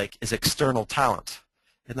that I like is external talent.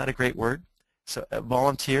 Isn't that a great word? So a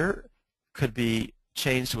volunteer could be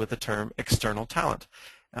changed with the term external talent.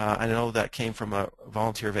 I know that came from a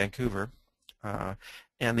volunteer Vancouver,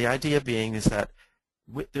 and the idea being is that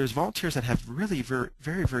there's volunteers that have really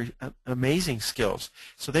very amazing skills.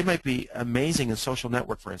 So they might be amazing in social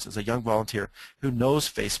network, for instance, a young volunteer who knows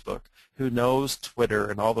Facebook, who knows Twitter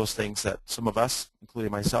and all those things that some of us,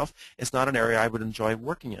 including myself, it's not an area I would enjoy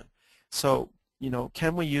working in. So,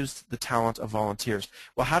 can we use the talent of volunteers?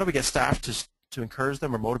 Well, how do we get staff to encourage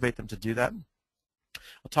them or motivate them to do that?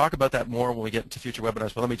 We'll talk about that more when we get into future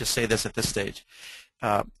webinars, but let me just say this at this stage.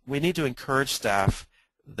 We need to encourage staff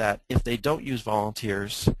that if they don't use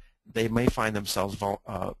volunteers, they may find themselves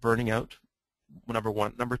burning out, number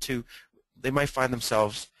one. Number two, they might find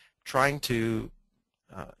themselves trying to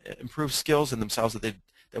improve skills in themselves that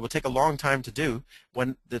will take a long time to do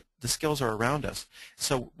when the skills are around us.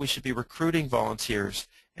 So we should be recruiting volunteers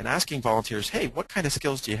and asking volunteers, hey, what kind of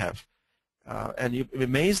skills do you have? And you'll be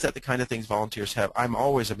amazed at the kind of things volunteers have. I'm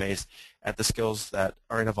always amazed at the skills that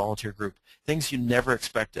are in a volunteer group, things you never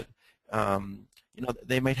expected. You know,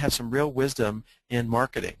 they might have some real wisdom in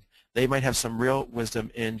marketing. They might have some real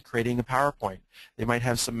wisdom in creating a PowerPoint. They might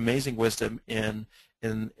have some amazing wisdom in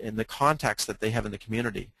the contacts that they have in the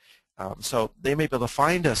community. So they may be able to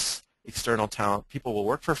find us external talent. People will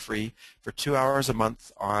work for free for 2 hours a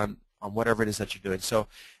month on whatever it is that you're doing. So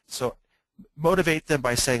motivate them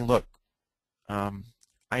by saying, look,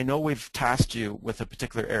 I know we've tasked you with a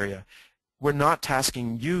particular area. We're not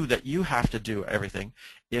tasking you that you have to do everything.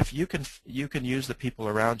 If you can use the people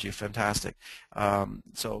around you, fantastic.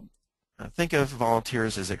 Think of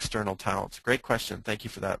volunteers as external talent. Great question. Thank you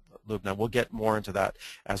for that, Lubna. We'll get more into that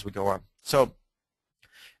as we go on. So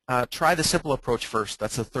try the simple approach first.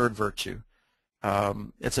 That's the third virtue.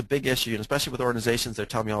 It's a big issue, and especially with organizations, they're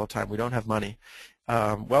telling me all the time, we don't have money.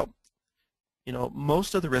 Well, you know,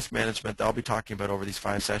 most of the risk management that I'll be talking about over these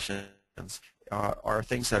 5 sessions are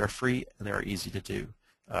things that are free and they are easy to do.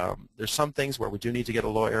 There's some things where we do need to get a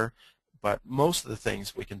lawyer, but most of the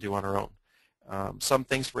things we can do on our own. Some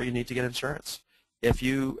things where you need to get insurance. If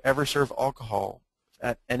you ever serve alcohol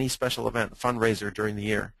at any special event, fundraiser during the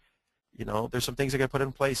year, you know, there's some things you got to put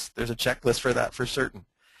in place. There's a checklist for that for certain.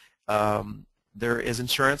 There is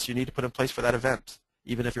insurance you need to put in place for that event.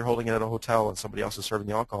 Even if you're holding it at a hotel and somebody else is serving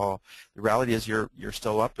the alcohol, the reality is you're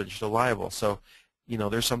still up and you're still liable. So, you know,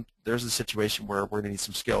 there's a situation where we're going to need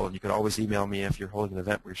some skill, and you can always email me if you're holding an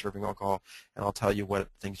event where you're serving alcohol, and I'll tell you what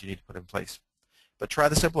things you need to put in place. But try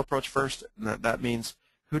the simple approach first, and that means,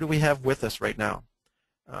 who do we have with us right now?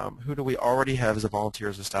 Who do we already have as a volunteer,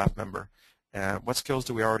 as a staff member? What skills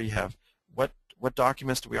do we already have? What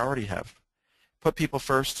documents do we already have? Put people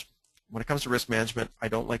first. When it comes to risk management, I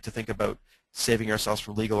don't like to think about saving ourselves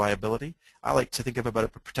from legal liability. I like to think about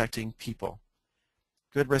it protecting people.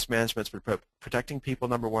 Good risk management is protecting people,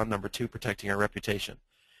 number one. Number two, protecting our reputation.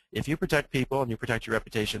 If you protect people and you protect your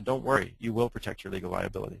reputation, don't worry. You will protect your legal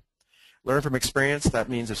liability. Learn from experience. That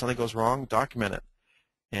means if something goes wrong, document it.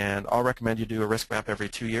 And I'll recommend you do a risk map every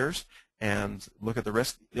 2 years and look at the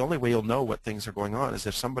risk. The only way you'll know what things are going on is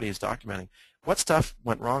if somebody is documenting what stuff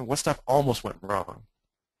went wrong, what stuff almost went wrong.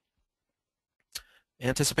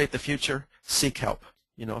 Anticipate the future, seek help.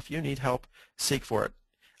 You know, if you need help, seek for it.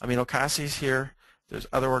 I mean, Ocasi's here. There's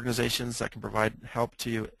other organizations that can provide help to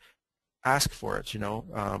you. Ask for it, you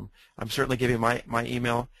know. I'm certainly giving my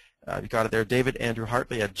email. You got it there,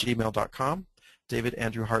 davidandrewhartley@gmail.com,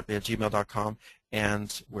 davidandrewhartley@gmail.com,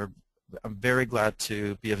 and I'm very glad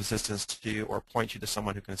to be of assistance to you or point you to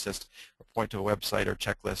someone who can assist, or point to a website or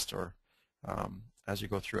checklist or as you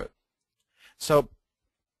go through it. So,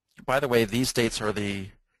 by the way, these dates are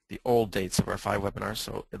the old dates of our 5 webinars,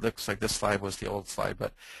 so it looks like this slide was the old slide,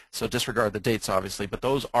 but so disregard the dates obviously, but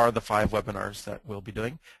those are the 5 webinars that we'll be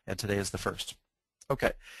doing, and today is the first.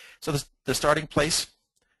 Okay, so the starting place,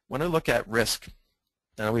 when I look at risk,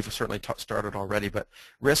 and we've certainly started already, but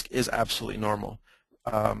risk is absolutely normal.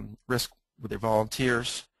 Risk with your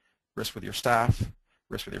volunteers, risk with your staff,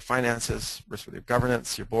 risk with your finances, risk with your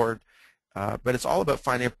governance, your board, but it's all about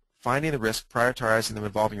finding the risk, prioritizing them,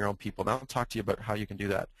 involving your own people. Now I'll talk to you about how you can do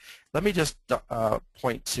that. Let me just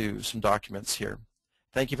point to some documents here.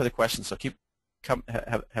 Thank you for the questions. So keep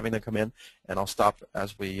having them come in, and I'll stop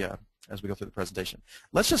as we go through the presentation.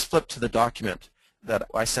 Let's just flip to the document that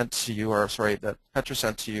I sent to you, or sorry, that Petra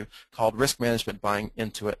sent to you, called Risk Management Buying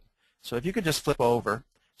Into It. So if you could just flip over.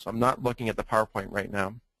 So I'm not looking at the PowerPoint right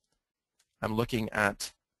now. I'm looking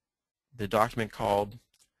at the document called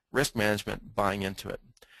Risk Management Buying Into It.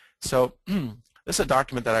 So this is a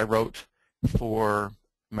document that I wrote for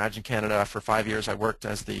Imagine Canada for 5 years. I worked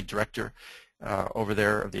as the director over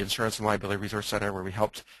there of the Insurance and Liability Resource Center, where we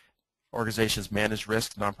helped organizations manage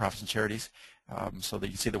risk, nonprofits and charities. So that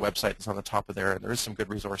you see the website is on the top of there, and there is some good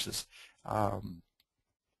resources.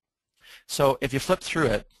 So if you flip through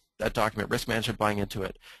it, that document, Risk Management Buying Into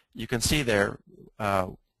It, you can see there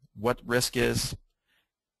what risk is,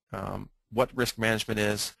 what risk management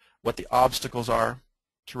is, what the obstacles are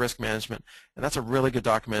to risk management, and that's a really good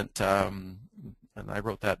document, and I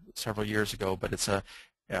wrote that several years ago, but it's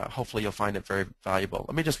hopefully you'll find it very valuable.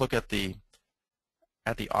 Let me just look at the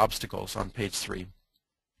obstacles on page 3.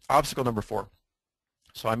 Obstacle number 4.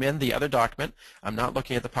 So I'm in the other document. I'm not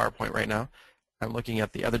looking at the PowerPoint right now. I'm looking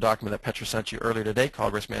at the other document that Petra sent you earlier today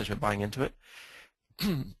called Risk Management Buying Into It.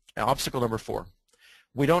 Obstacle number 4.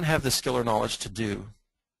 We don't have the skill or knowledge to do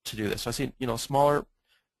this. So I see, you know, smaller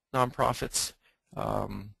nonprofits,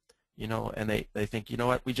 you know, and they think, you know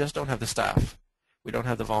what, we just don't have the staff. We don't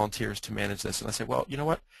have the volunteers to manage this. And I say, well, you know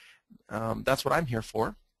what, that's what I'm here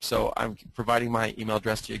for. So I'm providing my email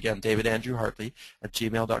address to you again,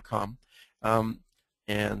 davidandrewhartley@gmail.com.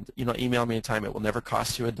 And email me anytime. It will never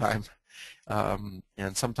cost you a dime.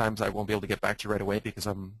 And sometimes I won't be able to get back to you right away because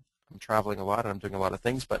I'm traveling a lot and I'm doing a lot of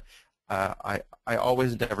things. But I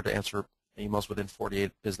always endeavor to answer emails within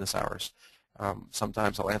 48 business hours.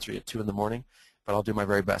 Sometimes I'll answer you at 2 in the morning, but I'll do my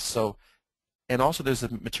very best. So, and also there's the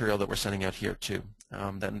material that we're sending out here too.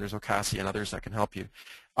 Then there's Ocasi and others that can help you.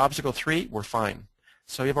 Obstacle 3, we're fine.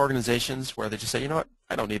 So you have organizations where they just say, you know what,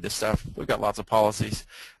 I don't need this stuff. We've got lots of policies.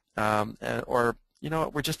 Or, you know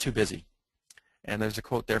what, we're just too busy. And there's a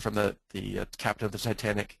quote there from the captain of the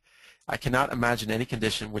Titanic. I cannot imagine any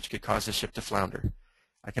condition which could cause the ship to flounder.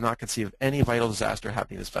 I cannot conceive of any vital disaster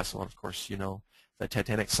happening to this vessel. And of course, the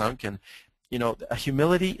Titanic sunk. And,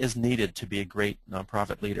 humility is needed to be a great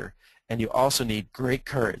nonprofit leader. And you also need great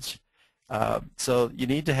courage. So you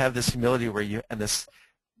need to have this humility and this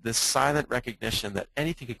silent recognition that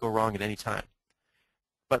anything could go wrong at any time.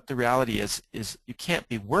 But the reality is you can't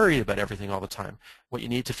be worried about everything all the time. What you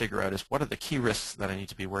need to figure out is what are the key risks that I need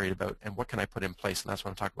to be worried about and what can I put in place, and that's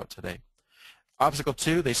what I'm talking about today. Obstacle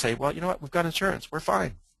 2, they say, well, you know what, we've got insurance, we're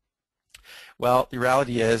fine. Well, the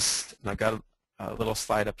reality is, and I've got a little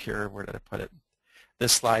slide up here, where did I put it?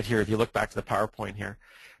 This slide here, if you look back to the PowerPoint here,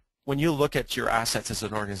 when you look at your assets as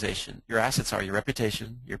an organization, your assets are your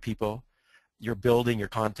reputation, your people, your building, your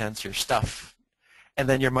contents, your stuff, and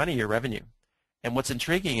then your money, your revenue. And what's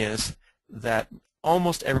intriguing is that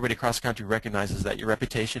almost everybody across the country recognizes that your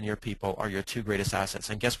reputation and your people are your 2 greatest assets.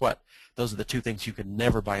 And guess what? Those are the 2 things you can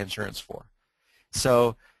never buy insurance for.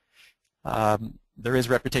 So there is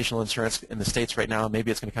reputational insurance in the States right now. Maybe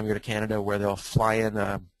it's going to come here to Canada where they'll fly in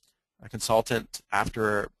a consultant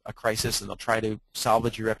after a crisis and they'll try to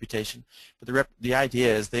salvage your reputation. But the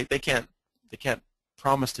idea is they can't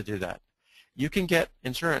promise to do that. You can get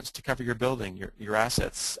insurance to cover your building, your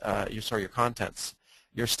assets, your contents,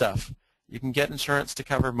 your stuff. You can get insurance to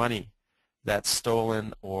cover money that's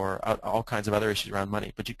stolen or all kinds of other issues around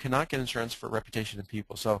money. But you cannot get insurance for reputation and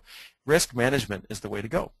people. So risk management is the way to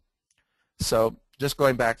go. So just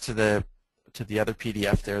going back to the other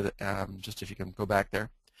PDF there, just if you can go back there.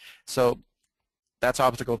 So that's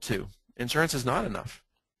obstacle 2. Insurance is not enough.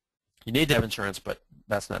 You need to have insurance, but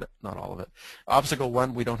that's not all of it. Obstacle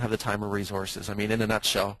 1, we don't have the time or resources. I mean, in a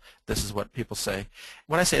nutshell, this is what people say.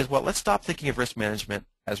 What I say is, well, let's stop thinking of risk management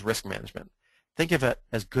as risk management. Think of it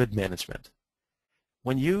as good management.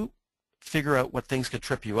 When you figure out what things could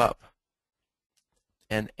trip you up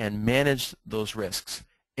and manage those risks,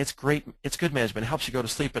 it's great. It's good management. It helps you go to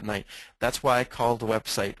sleep at night. That's why I called the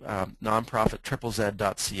website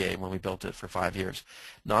nonprofit.zz.ca when we built it for 5 years.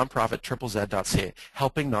 Nonprofit.zz.ca,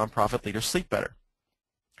 helping nonprofit leaders sleep better.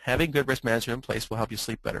 Having good risk management in place will help you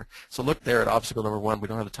sleep better. So look there at obstacle number 1. We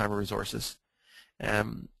don't have the time or resources.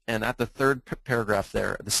 And at the 3rd paragraph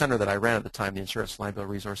there, the center that I ran at the time, the Insurance Liability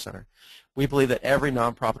Resource Center, we believe that every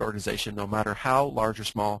nonprofit organization, no matter how large or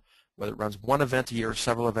small, whether it runs 1 event a year or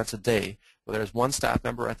several events a day, whether there's 1 staff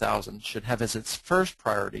member or 1,000, should have as its first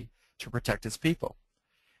priority to protect its people.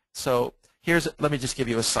 So let me just give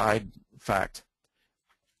you a side fact.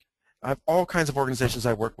 I have all kinds of organizations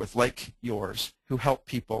I work with, like yours, who help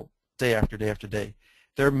people day after day after day.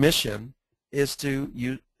 Their mission is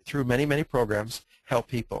to, through many, many programs, help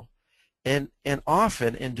people. And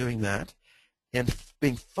often in doing that and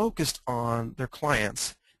being focused on their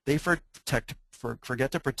clients, they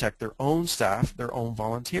forget to protect their own staff, their own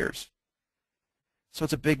volunteers. So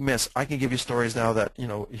it's a big miss. I can give you stories now that,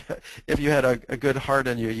 if you had a good heart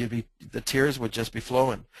in you, the tears would just be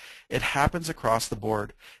flowing. It happens across the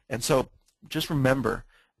board. And so just remember,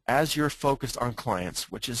 as you're focused on clients,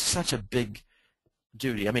 which is such a big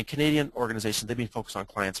duty. I mean, Canadian organizations, they've been focused on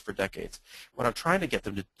clients for decades. What I'm trying to get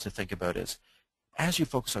them to think about is, as you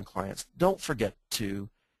focus on clients, don't forget to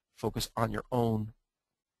focus on your own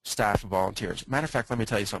staff and volunteers. Matter of fact, let me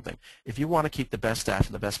tell you something. If you want to keep the best staff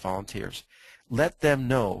and the best volunteers, let them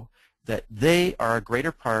know that they are a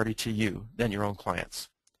greater priority to you than your own clients.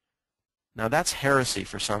 Now, that's heresy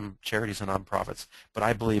for some charities and nonprofits, but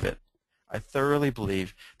I believe it. I thoroughly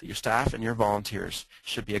believe that your staff and your volunteers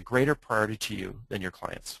should be a greater priority to you than your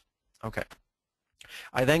clients. Okay.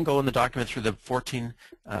 I then go in the document through the 14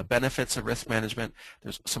 benefits of risk management.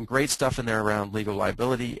 There's some great stuff in there around legal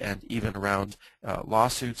liability and even around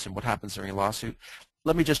lawsuits and what happens during a lawsuit.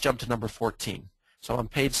 Let me just jump to number 14. So on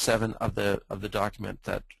page 7 of the document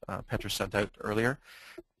that Petra sent out earlier,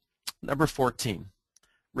 number 14,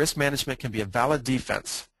 risk management can be a valid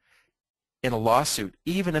defense in a lawsuit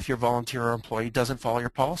even if your volunteer or employee doesn't follow your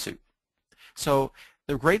policy. So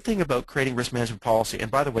The great thing about creating risk management policy,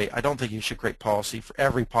 and by the way, I don't think you should create policy for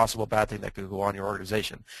every possible bad thing that could go on in your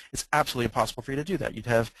organization. It's absolutely impossible for you to do that. You'd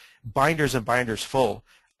have binders and binders full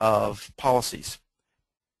of policies.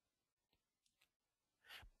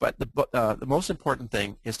 But the most important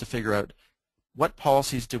thing is to figure out what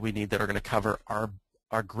policies do we need that are going to cover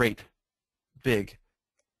our great big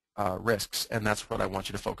risks, and that's what I want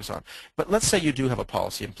you to focus on. But let's say you do have a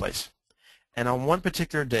policy in place, and on one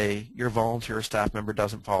particular day your volunteer or staff member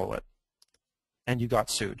doesn't follow it, and you got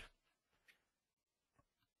sued.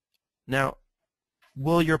 Now,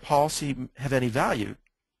 will your policy have any value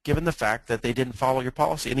given the fact that they didn't follow your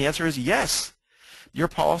policy? And the answer is yes. Your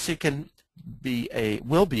policy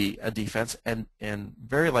will be a defense, and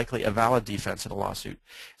very likely a valid defense in a lawsuit.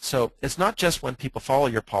 So it's not just when people follow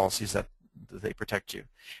your policies that they protect you.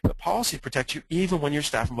 The policies protect you even when your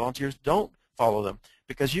staff and volunteers don't follow them,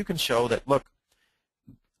 because you can show that, look,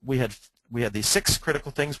 we had these 6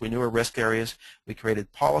 critical things we knew were risk areas. We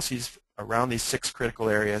created policies around these 6 critical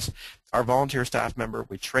areas. Our volunteer staff member,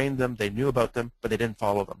 we trained them, they knew about them, but they didn't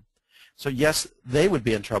follow them. So yes, they would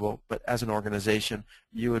be in trouble, but as an organization,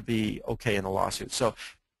 you would be okay in a lawsuit. So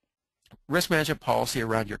risk management policy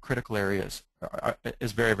around your critical areas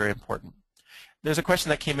is very, very important. There's a question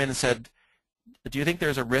that came in and said, do you think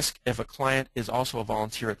there's a risk if a client is also a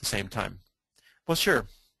volunteer at the same time? Well, sure.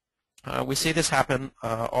 We see this happen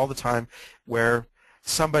all the time, where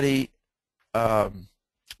somebody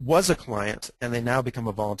was a client and they now become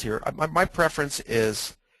a volunteer. My preference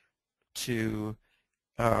is to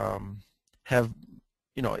have,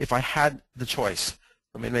 if I had the choice,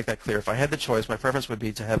 let me make that clear. If I had the choice, my preference would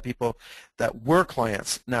be to have people that were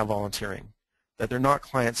clients now volunteering, that they're not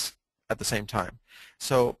clients at the same time.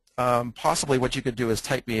 So possibly what you could do is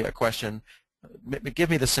type me a question, give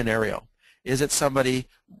me the scenario. Is it somebody,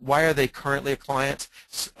 why are they currently a client?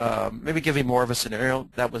 Maybe give me more of a scenario.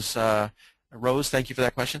 That was Rose, thank you for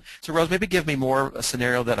that question. So Rose, maybe give me more of a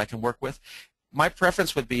scenario that I can work with. My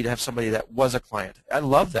preference would be to have somebody that was a client. I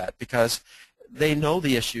love that because they know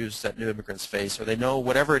the issues that new immigrants face, or they know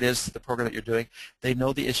whatever it is, the program that you're doing, they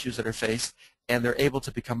know the issues that are faced, and they're able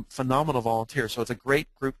to become phenomenal volunteers. So it's a great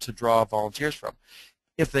group to draw volunteers from.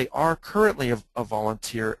 If they are currently a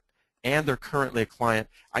volunteer and they're currently a client,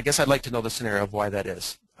 I guess I'd like to know the scenario of why that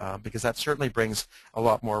is, because that certainly brings a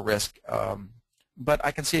lot more risk. But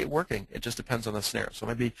I can see it working. It just depends on the scenario. So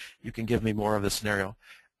maybe you can give me more of the scenario.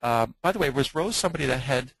 By the way, was Rose somebody that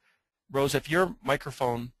had, Rose, if your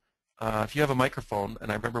microphone, if you have a microphone,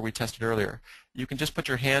 and I remember we tested earlier, you can just put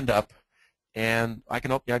your hand up, and I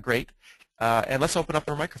can open, yeah, great. And let's open up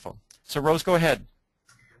our microphone. So Rose, go ahead.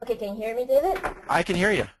 Okay, can you hear me, David? I can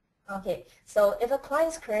hear you. Okay, so if a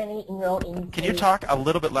client is currently enrolled in... Can you talk a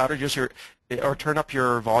little bit louder, just or turn up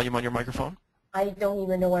your volume on your microphone? I don't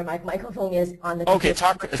even know where my microphone is on the computer. Okay,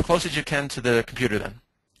 computer. talk as close as you can to the computer then.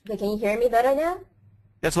 Okay, can you hear me better now?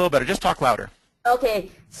 That's a little better. Just talk louder. Okay,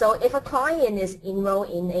 so if a client is enrolled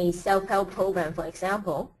in a self-help program, for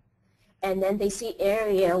example, and then they see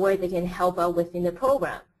area where they can help out within the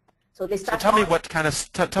program. So they start. So tell me what kind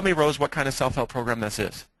of, tell me, Rose, what kind of self-help program this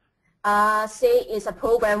is. Say it's a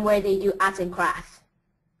program where they do arts and crafts.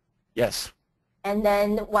 Yes. And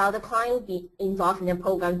then while the client will be involved in the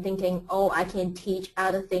program thinking, oh, I can teach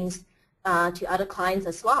other things to other clients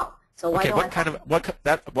as well. So why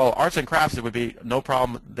don't well, arts and crafts, it would be no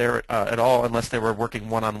problem there at all unless they were working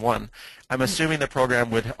one-on-one. I'm assuming the program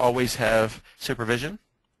would always have supervision?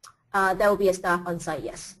 That would be a staff on site,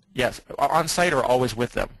 yes. Yes, on site or always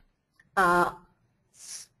with them?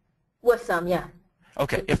 With them, yeah.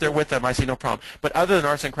 Okay, if they're with them, I see no problem. But other than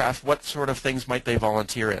arts and crafts, what sort of things might they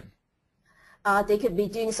volunteer in? They could be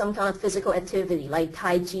doing some kind of physical activity like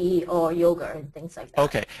Tai Chi or yoga and things like that.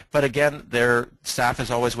 Okay, but again, their staff is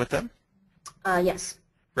always with them? Yes.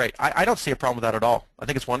 Great. I don't see a problem with that at all. I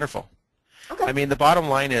think it's wonderful. Okay. I mean, the bottom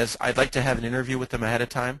line is I'd like to have an interview with them ahead of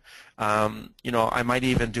time. I might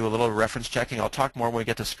even do a little reference checking. I'll talk more when we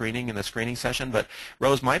get to screening in the screening session. But,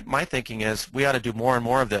 Rose, my thinking is we ought to do more and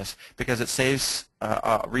more of this because it saves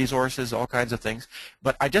resources, all kinds of things.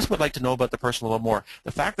 But I just would like to know about the person a little more.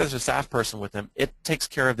 The fact that there's a staff person with them, it takes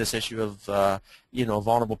care of this issue of,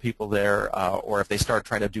 vulnerable people there, or if they start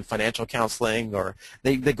trying to do financial counseling, or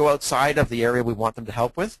they go outside of the area we want them to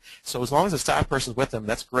help with. So as long as the staff person's with them,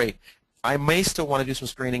 that's great. I may still want to do some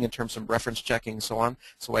screening in terms of reference checking and so on,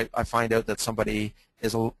 so I find out that somebody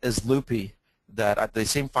is loopy, that they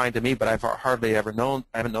seem fine to me, but I've hardly ever known,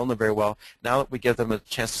 I haven't known them very well. Now that we give them a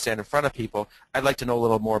chance to stand in front of people, I'd like to know a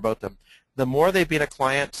little more about them. The more they've been a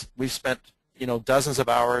client, we've spent dozens of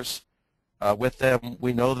hours with them,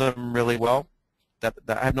 we know them really well, that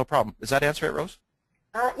I have no problem. Does that answer it, Rose?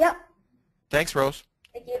 Yeah. Thanks, Rose.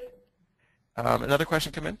 Thank you. Another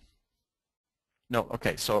question come in? No,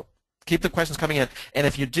 okay, so keep the questions coming in. And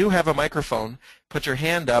if you do have a microphone, put your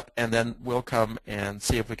hand up and then we'll come and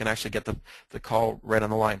see if we can actually get the call right on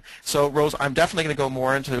the line. So Rose, I'm definitely going to go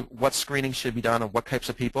more into what screening should be done and what types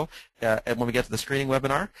of people and when we get to the screening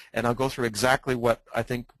webinar, and I'll go through exactly what I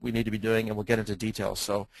think we need to be doing and we'll get into details.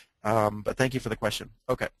 So, but thank you for the question.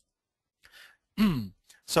 Okay.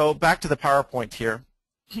 So back to the PowerPoint here.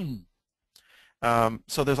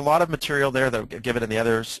 So there's a lot of material there that will get given in the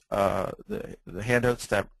others, the handouts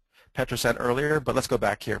that Petra sent earlier, but let's go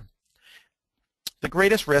back here. The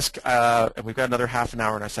greatest risk, and we've got another half an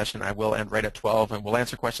hour in our session, I will end right at 12, and we'll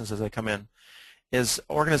answer questions as they come in, is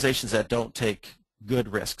organizations that don't take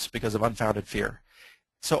good risks because of unfounded fear.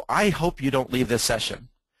 So I hope you don't leave this session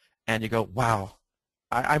and you go, wow,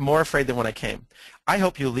 I'm more afraid than when I came. I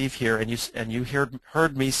hope you leave here and you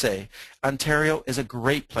heard me say, Ontario is a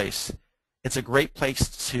great place. It's a great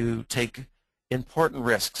place to take important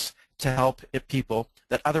risks to help people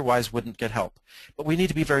that otherwise wouldn't get help. But we need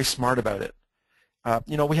to be very smart about it.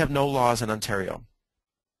 You know, we have no laws in Ontario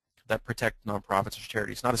that protect nonprofits or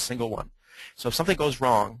charities, not a single one. So if something goes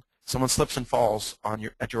wrong, someone slips and falls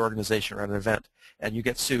at your organization or at an event, and you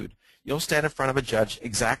get sued, you'll stand in front of a judge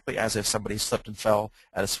exactly as if somebody slipped and fell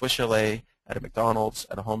at a Swiss Chalet, at a McDonald's,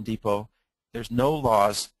 at a Home Depot. There's no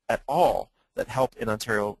laws at all that help in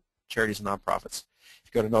Ontario charities and nonprofits. If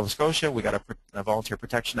you go to Nova Scotia, we got a Volunteer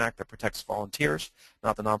Protection Act that protects volunteers,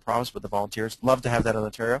 not the nonprofits, but the volunteers. Love to have that in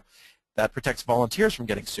Ontario. That protects volunteers from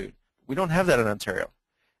getting sued. We don't have that in Ontario.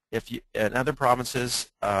 In other provinces,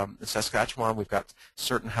 in Saskatchewan, we've got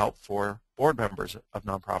certain help for board members of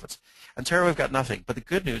nonprofits. Ontario, we've got nothing. But the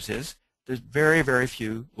good news is there's very, very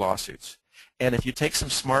few lawsuits. And if you take some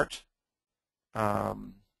smart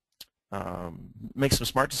make some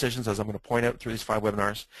smart decisions, as I'm going to point out through these 5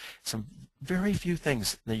 webinars, some very few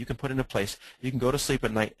things that you can put into place. You can go to sleep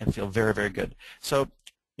at night and feel very, very good. So,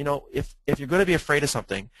 you know, if you're going to be afraid of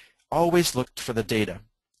something, always look for the data.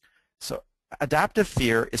 So adaptive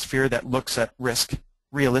fear is fear that looks at risk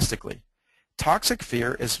realistically. Toxic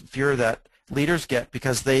fear is fear that leaders get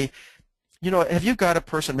because they, you know, have you got a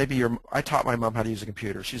person, maybe I taught my mom how to use a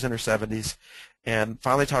computer. She's in her 70s and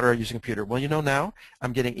finally taught her how to use a computer. Well, you know, now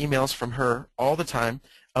I'm getting emails from her all the time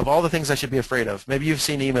of all the things I should be afraid of. Maybe you've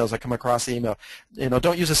seen emails that come across the email. You know,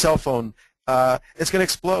 don't use a cell phone. It's going to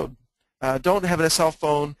explode. Don't have a cell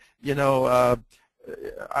phone. You know,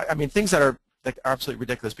 I mean, things that are like absolutely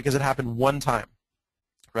ridiculous because it happened one time,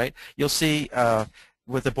 right? You'll see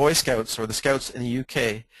with the Boy Scouts or the Scouts in the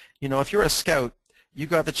UK, you know, if you're a Scout, you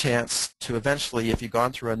got the chance to eventually, if you've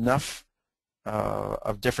gone through enough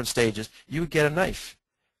of different stages, you would get a knife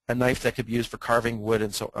that could be used for carving wood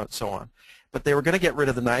and so on. But they were going to get rid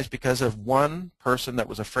of the knives because of one person that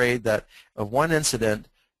was afraid that of one incident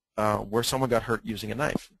where someone got hurt using a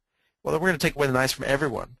knife. Well, then we're going to take away the knives from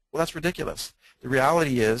everyone. Well, that's ridiculous. The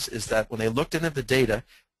reality is that when they looked into the data,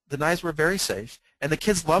 the knives were very safe, and the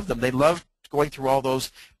kids loved them. They loved going through all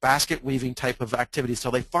those basket weaving type of activities,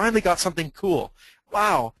 so they finally got something cool.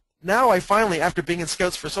 Wow. Now I finally, after being in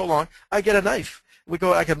Scouts for so long, I get a knife.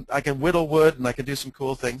 I can whittle wood and I can do some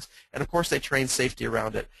cool things. And of course they train safety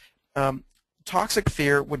around it. Toxic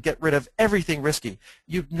fear would get rid of everything risky.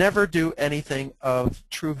 You'd never do anything of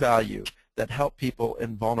true value that help people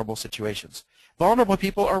in vulnerable situations. Vulnerable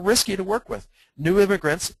people are risky to work with. New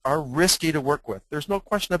immigrants are risky to work with. There's no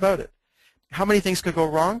question about it. How many things could go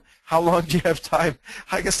wrong? How long do you have time?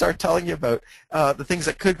 I can start telling you about the things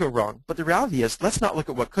that could go wrong. But the reality is, let's not look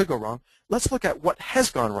at what could go wrong. Let's look at what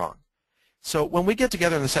has gone wrong. So when we get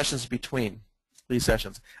together in the sessions between these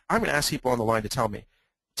sessions, I'm going to ask people on the line to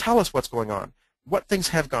tell us what's going on, what things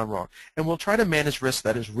have gone wrong. And we'll try to manage risk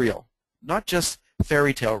that is real, not just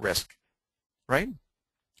fairy tale risk, right?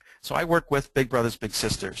 So I work with big brothers, big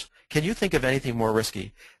sisters. Can you think of anything more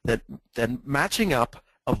risky than matching up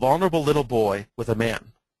a vulnerable little boy with a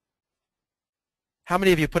man? How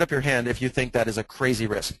many of you put up your hand if you think that is a crazy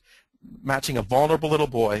risk? Matching a vulnerable little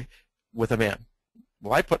boy with a man.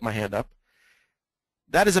 Well, I put my hand up.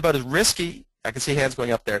 That is about as risky. I can see hands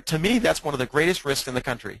going up there. To me, that's one of the greatest risks in the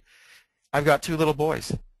country. I've got 2 little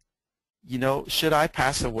boys. You know, should I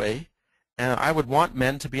pass away? And I would want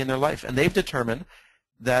men to be in their life. And they've determined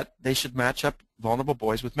that they should match up vulnerable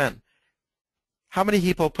boys with men. How many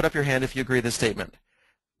people put up your hand if you agree with this statement?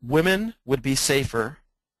 Women would be safer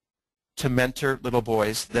to mentor little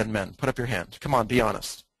boys than men. Put up your hand. Come on, be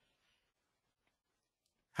honest.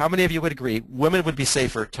 How many of you would agree women would be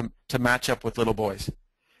safer to match up with little boys?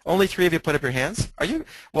 Only 3 of you put up your hands? Are you?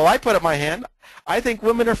 Well, I put up my hand. I think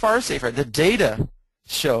women are far safer. The data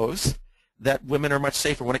shows that women are much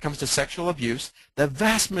safer. When it comes to sexual abuse, the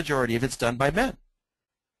vast majority of it's done by men.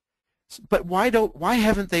 But why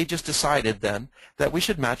haven't they just decided then that we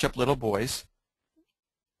should match up little boys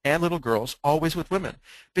and little girls always with women?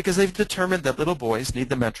 Because they've determined that little boys need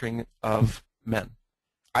the mentoring of men.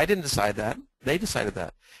 I didn't decide that. They decided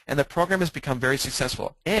that. And the program has become very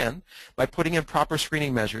successful. And by putting in proper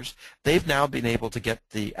screening measures, they've now been able to get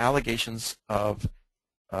the allegations of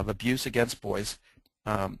abuse against boys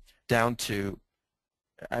down to,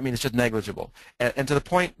 I mean, it's just negligible. And to the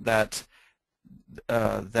point that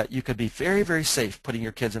that you could be very, very safe putting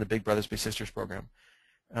your kids in a Big Brothers Big Sisters program.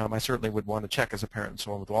 I certainly would want to check as a parent and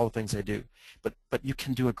so on with all the things they do. But you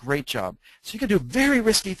can do a great job. So you can do very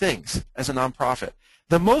risky things as a nonprofit.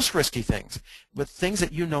 The most risky things, with things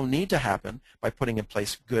that you know need to happen by putting in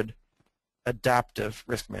place good adaptive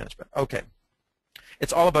risk management. Okay.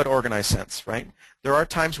 It's all about organized sense, right? There are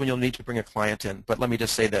times when you'll need to bring a client in, but let me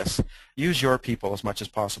just say this. Use your people as much as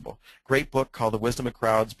possible. Great book called The Wisdom of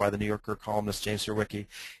Crowds by the New Yorker columnist James Surowiecki.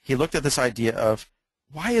 He looked at this idea of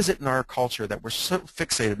why is it in our culture that we're so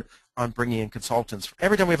fixated on bringing in consultants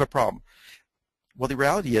every time we have a problem? Well, the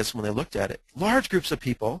reality is, when they looked at it, large groups of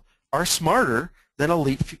people are smarter than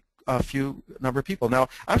elite few number of people. Now,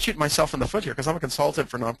 I'm shooting myself in the foot here because I'm a consultant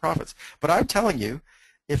for nonprofits, but I'm telling you,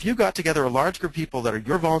 if you got together a large group of people that are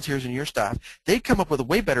your volunteers and your staff, they'd come up with a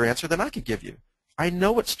way better answer than I could give you. I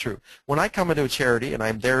know it's true. When I come into a charity and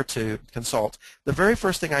I'm there to consult, the very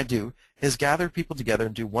first thing I do is gather people together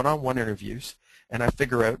and do one-on-one interviews, and I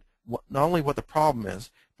figure out not only what the problem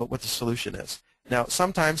is, but what the solution is. Now,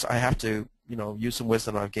 sometimes I have to, use some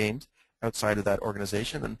wisdom I've gained outside of that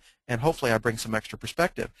organization, and hopefully I bring some extra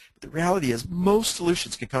perspective. But the reality is most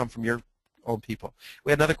solutions can come from your own people.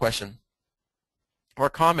 We had another question. Or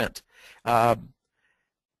comment.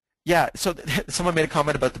 Yeah, so someone made a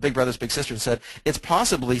comment about the Big Brothers Big Sisters and said it's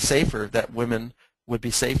possibly safer that women would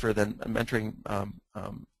be safer than mentoring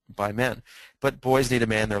by men, but boys need a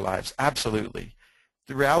man in their lives. Absolutely.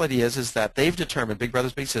 The reality is that they've determined, Big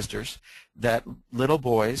Brothers Big Sisters, that little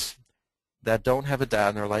boys that don't have a dad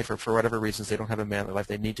in their life, or for whatever reasons they don't have a man in their life,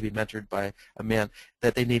 they need to be mentored by a man,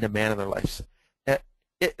 that they need a man in their lives.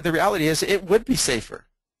 The reality is it would be safer.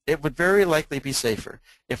 It would very likely be safer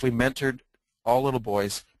if we mentored all little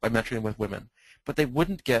boys by mentoring them with women. But they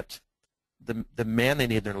wouldn't get the man they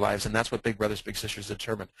need in their lives, and that's what Big Brothers Big Sisters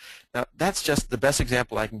determined. Now, that's just the best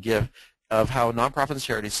example I can give of how nonprofits and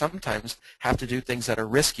charities sometimes have to do things that are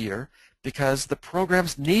riskier because the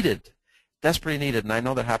program's needed, desperately needed, and I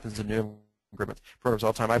know that happens in new immigrant programs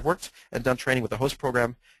all the time. I've worked and done training with the host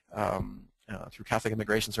program through Catholic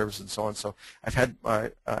Immigration Services and so on, so I've had,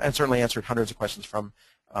 and certainly answered hundreds of questions from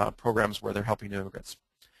programs where they're helping new immigrants.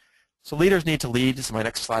 So leaders need to lead. This is my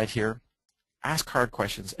next slide here. Ask hard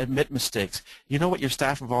questions. Admit mistakes. You know what your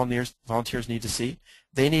staff and volunteers need to see?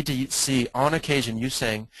 They need to see, on occasion, you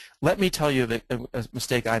saying, let me tell you a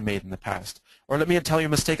mistake I made in the past. Or let me tell you a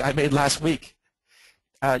mistake I made last week.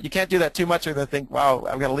 You can't do that too much or they'll think, wow,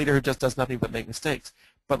 I've got a leader who just does nothing but make mistakes.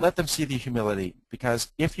 But let them see the humility,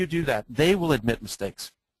 because if you do that, they will admit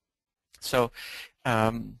mistakes. So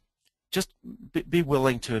just be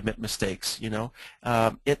willing to admit mistakes. It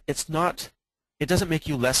doesn't make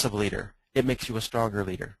you less of a leader. It makes you a stronger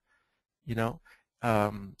leader.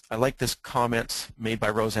 I like this comment made by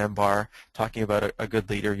Roseanne Barr talking about a good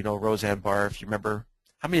leader. Roseanne Barr, if you remember,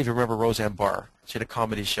 how many of you remember Roseanne Barr? She had a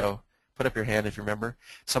comedy show. Put up your hand if you remember.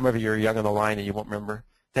 Some of you are young on the line and you won't remember.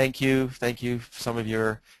 Thank you. Thank you. Some of you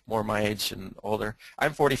are more my age and older.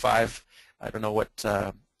 I'm 45. I don't know what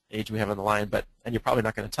age we have on the line, and you're probably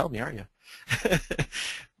not going to tell me, are you?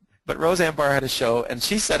 But Roseanne Barr had a show, and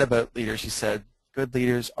she said about leaders, she said, good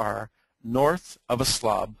leaders are north of a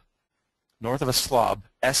slob,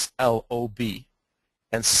 S-L-O-B,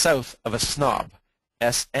 and south of a snob,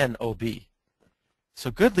 S-N-O-B.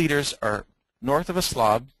 So good leaders are north of a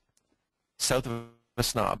slob, south of a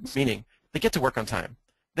snob, meaning they get to work on time.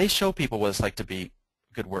 They show people what it's like to be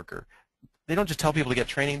a good worker. They don't just tell people to get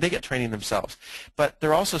training, they get training themselves. But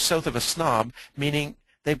they're also south of a snob, meaning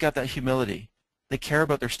they've got that humility. They care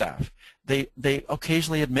about their staff. They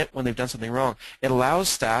occasionally admit when they've done something wrong. It allows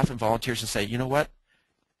staff and volunteers to say, you know what,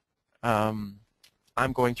 I'm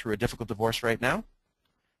going through a difficult divorce right now,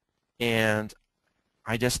 and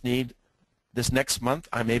I just need, this next month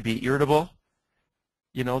I may be irritable.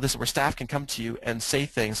 This is where staff can come to you and say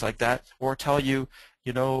things like that, or tell you,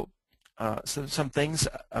 some things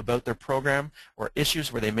about their program, or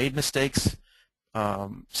issues where they made mistakes,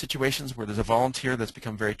 situations where there's a volunteer that's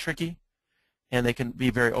become very tricky, and they can be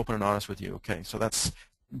very open and honest with you. Okay, so that's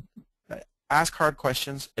ask hard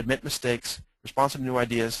questions, admit mistakes, respond to new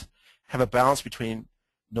ideas, have a balance between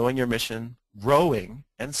knowing your mission, growing,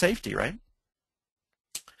 and safety, right?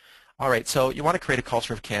 All right, so you want to create a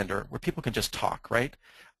culture of candor where people can just talk, right?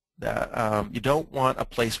 You don't want a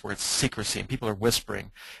place where it's secrecy and people are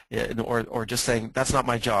whispering or just saying, that's not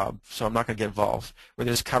my job, so I'm not going to get involved, where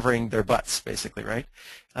they're just covering their butts, basically, right?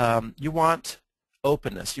 You want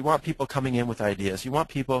openness. You want people coming in with ideas. You want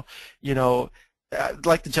people,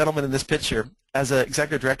 like the gentleman in this picture, as an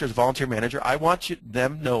executive director, as a volunteer manager, I want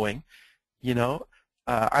them knowing,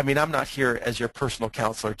 I mean, I'm not here as your personal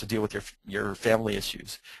counselor to deal with your family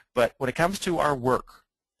issues, but when it comes to our work,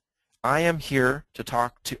 I am here to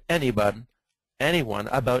talk to anyone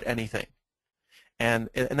about anything, and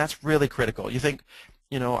that's really critical. You think,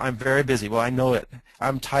 I'm very busy. Well, I know it.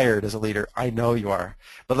 I'm tired as a leader. I know you are.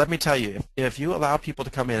 But let me tell you, if you allow people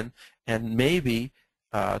to come in and maybe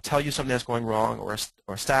tell you something that's going wrong, or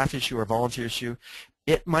a staff issue or a volunteer issue,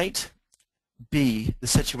 it might be the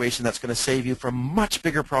situation that's going to save you from much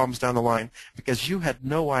bigger problems down the line because you had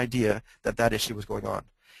no idea that issue was going on.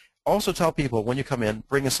 Also tell people when you come in,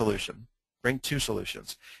 bring a solution. Bring 2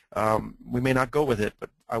 solutions. We may not go with it,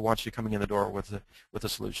 but I want you coming in the door with a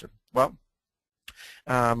solution. Well,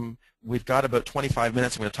 we've got about 25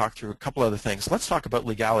 minutes. I'm going to talk through a couple other things. Let's talk about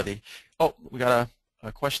legality. Oh, we got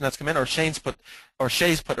a question that's come in, or Shay's put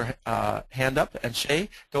her hand up. And Shay,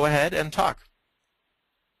 go ahead and talk.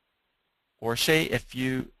 Or Shay, if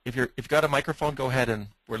you've got a microphone, go ahead and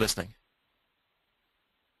we're listening.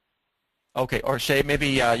 Okay, or Shay, maybe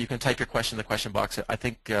you can type your question in the question box. I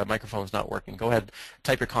think microphone's not working. Go ahead,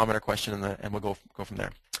 type your comment or question, and we'll go from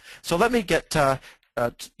there. So let me get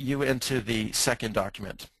you into the second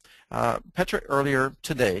document. Petra earlier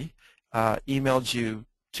today emailed you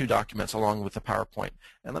 2 documents along with the PowerPoint,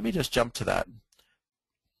 and let me just jump to that.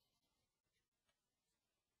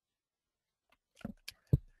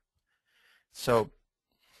 So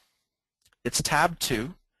it's tab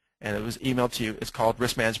 2, and it was emailed to you. It's called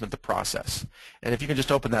Risk Management, the Process. And if you can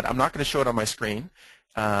just open that. I'm not going to show it on my screen.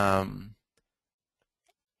 I've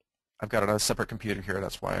got another separate computer here.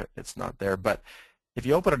 That's why it's not there. But if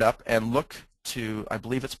you open it up and look to, I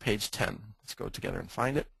believe it's page 10. Let's go together and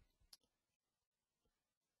find it.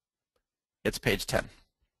 It's page 10.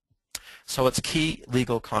 So it's key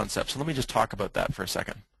legal concepts. So let me just talk about that for a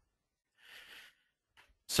second.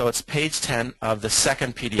 So it's page 10 of the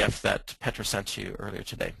second PDF that Petra sent you earlier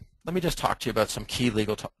today. Let me just talk to you about some key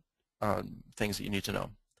legal things that you need to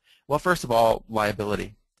know. Well, first of all,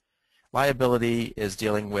 liability. Liability is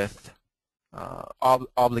dealing with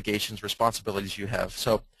obligations, responsibilities you have.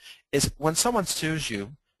 So when someone sues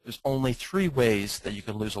you, there's only 3 ways that you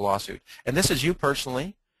can lose a lawsuit. And this is you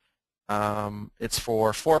personally. It's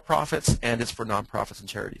for for-profits, and it's for nonprofits and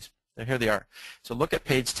charities. Now, here they are. So look at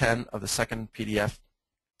page 10 of the second PDF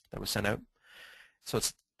that was sent out. So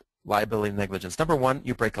it's liability and negligence. Number 1,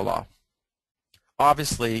 you break a law.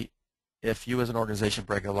 Obviously, if you as an organization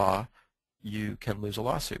break a law, you can lose a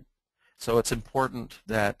lawsuit. So it's important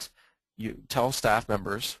that you tell staff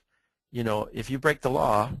members, if you break the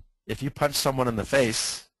law, if you punch someone in the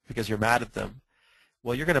face because you're mad at them,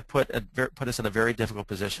 well, you're going to put us in a very difficult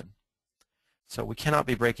position. So we cannot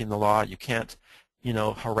be breaking the law. You can't,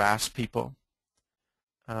 harass people.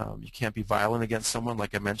 You can't be violent against someone,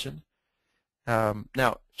 like I mentioned.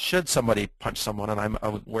 Now, should somebody punch someone, and I'm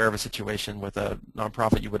aware of a situation with a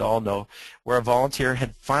nonprofit you would all know, where a volunteer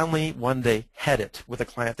had finally one day had it with a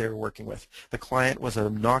client they were working with. The client was an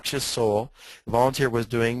obnoxious soul. The volunteer was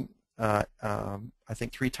doing, I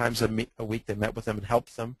think 3 times a week they met with them and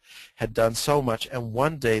helped them, had done so much, and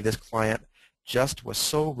one day this client just was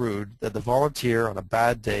so rude that the volunteer on a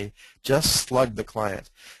bad day just slugged the client.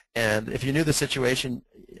 And if you knew the situation,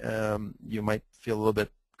 you might feel a little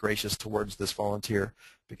bit gracious towards this volunteer,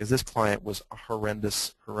 because this client was a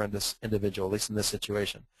horrendous individual, at least in this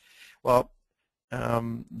situation. Well,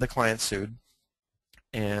 the client sued,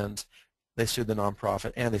 and they sued the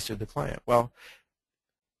nonprofit, and they sued the client. Well,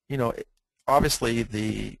 obviously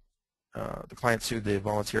the client sued the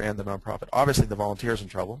volunteer and the nonprofit. Obviously the volunteer is in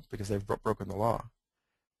trouble because they've broken the law.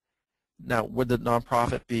 Now, would the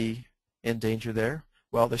nonprofit be in danger there?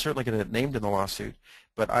 Well, they're certainly going to get named in the lawsuit,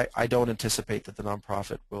 but I don't anticipate that the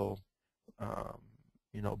nonprofit will,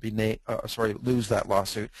 lose that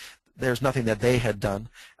lawsuit. There's nothing that they had done.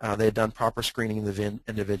 They had done proper screening of the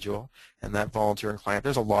individual and that volunteer and client.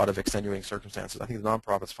 There's a lot of extenuating circumstances. I think the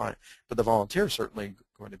nonprofit's fine, but the volunteer is certainly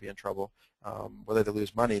going to be in trouble. Whether they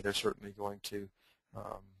lose money, they're certainly going to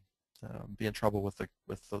be in trouble with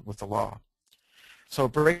the law. So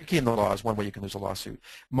breaking the law is one way you can lose a lawsuit.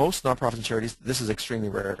 Most nonprofits and charities, this is extremely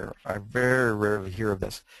rare. I very rarely hear of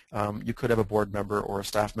this. You could have a board member or a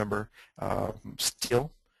staff member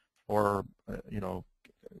steal or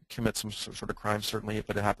commit some sort of crime, certainly,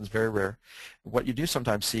 but it happens very rare. What you do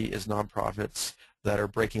sometimes see is nonprofits that are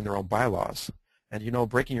breaking their own bylaws. And you know,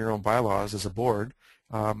 breaking your own bylaws as a board,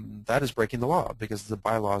 that is breaking the law because the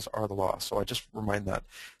bylaws are the law. So I just remind that.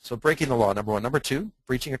 So breaking the law, number one. Number two,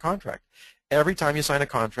 breaching a contract. Every time you sign a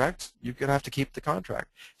contract, you're going to have to keep the contract.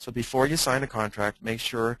 So before you sign a contract, make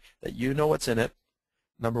sure that you know what's in it,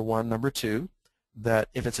 number one. Number two, that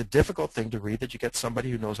if it's a difficult thing to read, that you get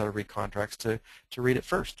somebody who knows how to read contracts to read it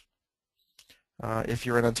first. If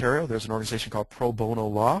you're in Ontario, there's an organization called Pro Bono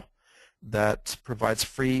Law that provides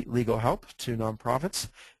free legal help to nonprofits.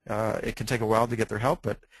 It can take a while to get their help,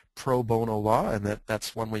 but Pro Bono Law, and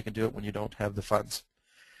that's one way you can do it when you don't have the funds.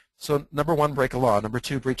 So number one, break a law. Number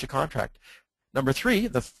two, breach a contract. Number three,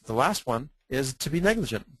 the last one, is to be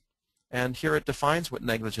negligent. And here it defines what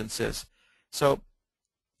negligence is. So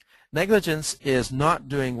negligence is not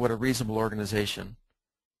doing what a reasonable organization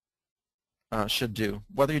should do,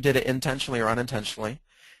 whether you did it intentionally or unintentionally.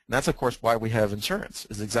 And that's, of course, why we have insurance,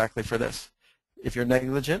 is exactly for this. If you're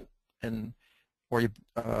negligent or you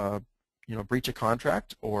breach a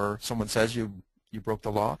contract, or someone says you broke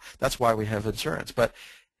the law, that's why we have insurance. But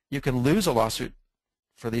you can lose a lawsuit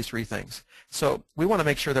for these three things. So we want to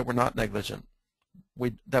make sure that we're not negligent,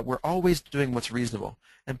 that we're always doing what's reasonable.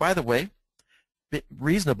 And by the way,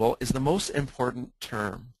 reasonable is the most important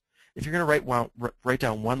term. If you're going to write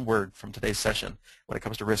down one word from today's session when it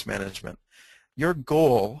comes to risk management, your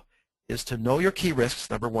goal is to know your key risks,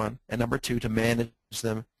 number one, and number two, to manage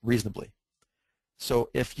them reasonably. So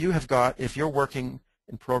if you're working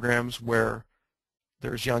in programs where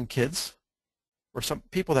there's young kids or some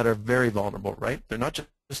people that are very vulnerable, right? They're not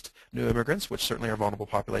just new immigrants, which certainly are a vulnerable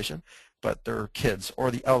population, but they're kids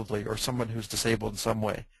or the elderly or someone who's disabled in some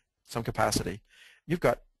way, some capacity. You've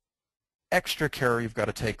got extra care you've got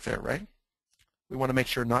to take there, right? We want to make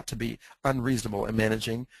sure not to be unreasonable in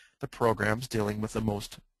managing the programs dealing with the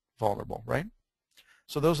most vulnerable, right?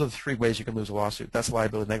 So those are the three ways you can lose a lawsuit. That's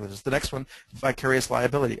liability negligence. The next one, vicarious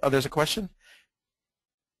liability. Oh, there's a question?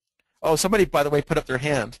 Oh, somebody, by the way, put up their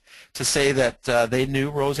hand to say that they knew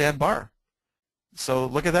Roseanne Barr. So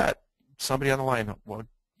look at that. Somebody on the line. Well,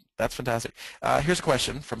 that's fantastic. Here's a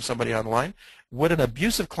question from somebody on the line. Would an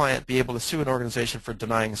abusive client be able to sue an organization for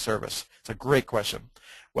denying service? It's a great question.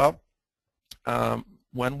 Well,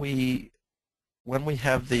 when we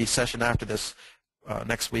have the session after this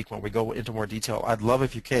next week, when we go into more detail, I'd love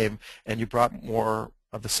if you came and you brought more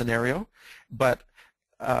of the scenario. But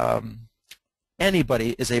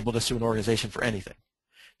anybody is able to sue an organization for anything.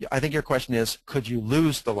 I think your question is, could you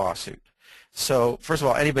lose the lawsuit? So first of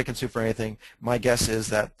all, anybody can sue for anything. My guess is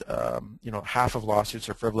that half of lawsuits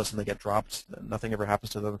are frivolous and they get dropped. Nothing ever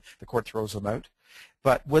happens to them. The court throws them out.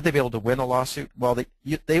 But would they be able to win a lawsuit? Well,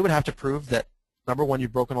 they would have to prove that, number one,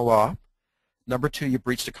 you've broken a law, number two, you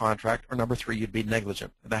breached a contract, or number three, you'd be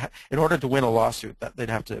negligent. In order to win a lawsuit, they'd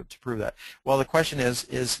have to prove that. Well, the question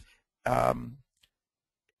is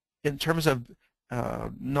in terms of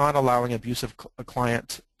not allowing abusive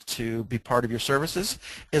client to be part of your services,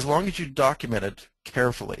 as long as you document it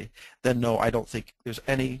carefully, then no, I don't think there's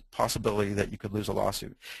any possibility that you could lose a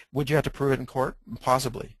lawsuit. Would you have to prove it in court?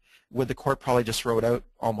 Possibly. Would the court probably just throw it out?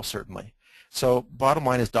 Almost certainly. So bottom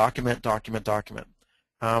line is document, document, document.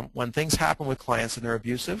 When things happen with clients and they're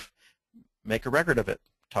abusive, make a record of it.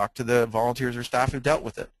 Talk to the volunteers or staff who dealt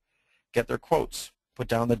with it. Get their quotes. Put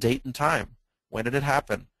down the date and time. When did it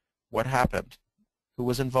happen? What happened? Who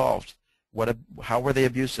was involved? How were they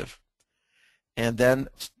abusive? And then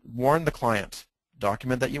warn the client.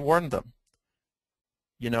 Document that you warned them.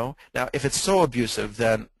 Now, if it's so abusive,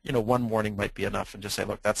 then one warning might be enough, and just say,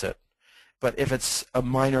 look, that's it. But if it's a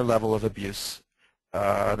minor level of abuse, in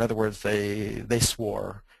other words, they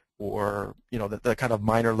swore, or the kind of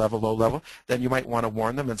minor level, low level, then you might want to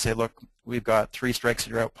warn them and say, look, we've got 3 strikes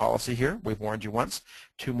and you're out policy here. We've warned you once,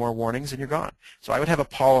 2 more warnings and you're gone. So I would have a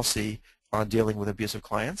policy on dealing with abusive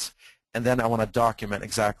clients, and then I want to document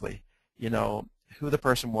exactly, who the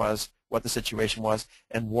person was, what the situation was,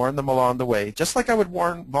 and warn them along the way, just like I would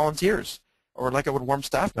warn volunteers or like I would warn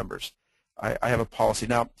staff members. I have a policy.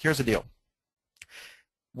 Now, here's the deal.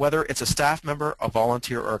 Whether it's a staff member, a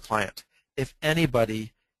volunteer, or a client, if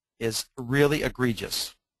anybody is really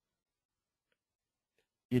egregious,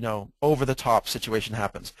 over-the-top situation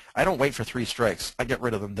happens, I don't wait for 3 strikes. I get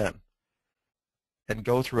rid of them then and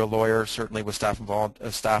go through a lawyer, certainly with staff involved,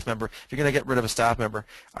 a staff member. If you're going to get rid of a staff member,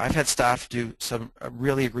 I've had staff do some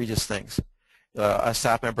really egregious things. A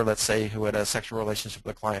staff member, let's say, who had a sexual relationship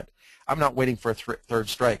with a client. I'm not waiting for a 3rd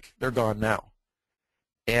strike. They're gone now.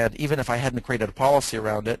 And even if I hadn't created a policy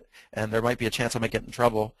around it, and there might be a chance I might get in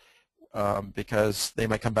trouble, because they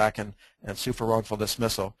might come back and sue for wrongful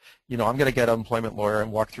dismissal. I'm going to get an employment lawyer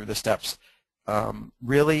and walk through the steps.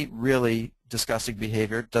 Really, really disgusting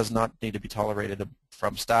behavior does not need to be tolerated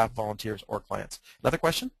from staff, volunteers, or clients. Another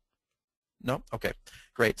question? No? Okay,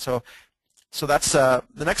 great. So that's the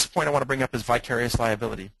next point I want to bring up is vicarious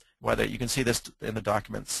liability. Whether you can see this in the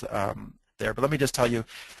documents there, but let me just tell you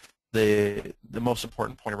the most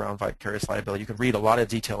important point around vicarious liability. You can read a lot of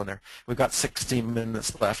detail in there. We've got 16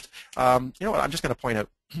 minutes left. You know what? I'm just going to point out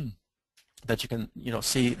that you can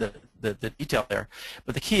see the detail there.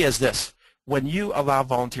 But the key is this: when you allow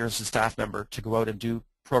volunteers and staff member to go out and do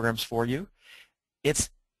programs for you, it's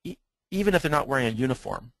even if they're not wearing a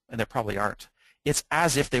uniform, and they probably aren't, it's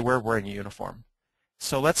as if they were wearing a uniform.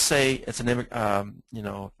 So let's say it's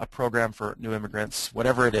a program for new immigrants,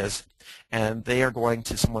 whatever it is, and they are going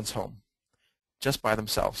to someone's home just by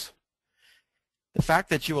themselves. The fact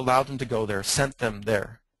that you allowed them to go there, sent them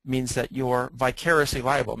there, means that you're vicariously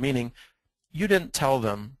liable, meaning you didn't tell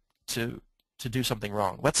them to do something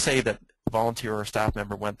wrong. Let's say that a volunteer or a staff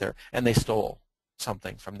member went there and they stole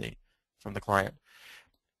something from the client,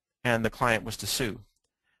 and the client was to sue.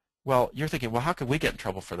 Well, you're thinking, well, how could we get in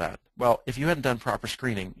trouble for that? Well, if you hadn't done proper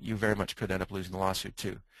screening, you very much could end up losing the lawsuit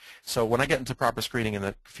too. So when I get into proper screening in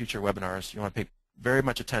the future webinars, you want to pay very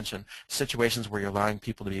much attention to situations where you're allowing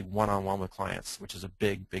people to be one-on-one with clients, which is a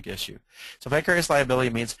big, big issue. So vicarious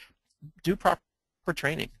liability means do proper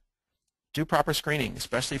training, do proper screening,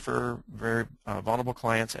 especially for very vulnerable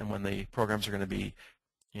clients, and when the programs are going to be,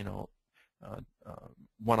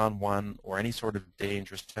 one-on-one or any sort of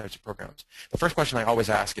dangerous types of programs. The first question I always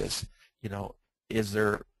ask is, is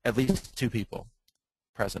there at least 2 people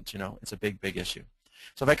present? It's a big, big issue.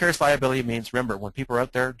 So vicarious liability means, remember, when people are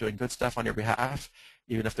out there doing good stuff on your behalf,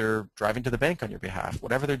 even if they're driving to the bank on your behalf,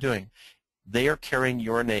 whatever they're doing, they are carrying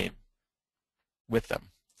your name with them.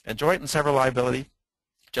 And joint and several liability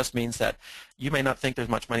just means that you may not think there's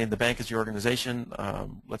much money in the bank as your organization.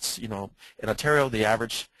 In Ontario, the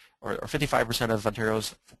average, or 55% of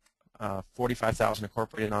Ontario's 45,000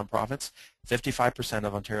 incorporated nonprofits, 55%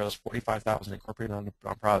 of Ontario's 45,000 incorporated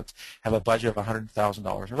nonprofits have a budget of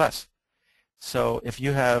 $100,000 or less. So if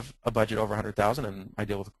you have a budget over $100,000, and I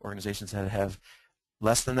deal with organizations that have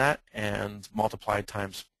less than that and multiplied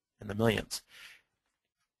times in the millions.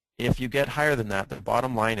 If you get higher than that, the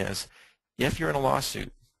bottom line is, if you're in a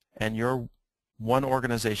lawsuit and you're one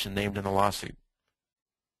organization named in a lawsuit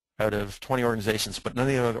out of 20 organizations, but none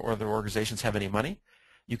of the other organizations have any money,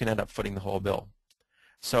 you can end up footing the whole bill.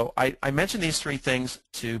 So I mentioned these 3 things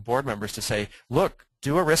to board members to say, look,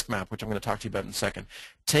 do a risk map, which I'm going to talk to you about in a second.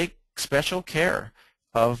 Take special care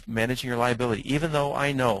of managing your liability. Even though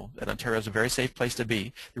I know that Ontario is a very safe place to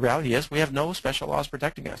be, the reality is we have no special laws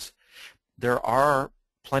protecting us. There are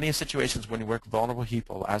plenty of situations when you work with vulnerable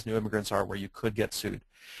people, as new immigrants are, where you could get sued.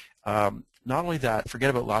 Not only that, forget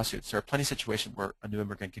about lawsuits. There are plenty of situations where a new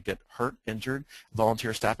immigrant could get hurt, injured, a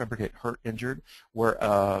volunteer staff member could get hurt, injured, where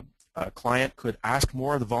a client could ask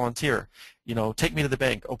more of the volunteer, take me to the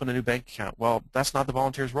bank, open a new bank account. Well, that's not the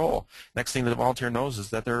volunteer's role. Next thing the volunteer knows is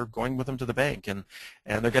that they're going with them to the bank, and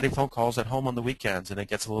they're getting phone calls at home on the weekends, and it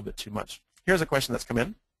gets a little bit too much. Here's a question that's come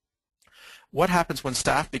in. What happens when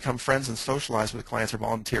staff become friends and socialize with clients or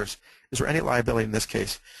volunteers? Is there any liability in this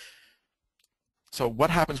case? So what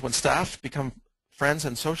happens when staff become friends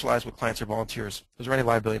and socialize with clients or volunteers? Is there any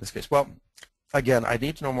liability in this case? Well, again, I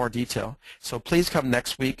need to know more detail. So please come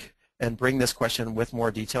next week and bring this question with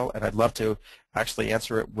more detail, and I'd love to actually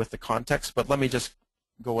answer it with the context, but let me just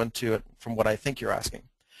go into it from what I think you're asking.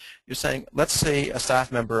 You're saying, let's say a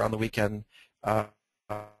staff member on the weekend decides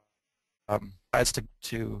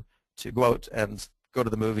to go out and go to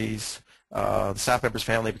the movies. The staff member's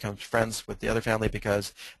family becomes friends with the other family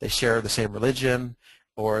because they share the same religion,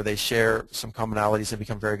 or they share some commonalities and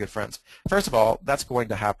become very good friends. First of all, that's going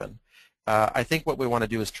to happen. I think what we want to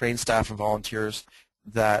do is train staff and volunteers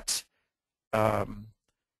that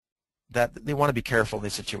they want to be careful in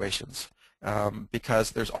these situations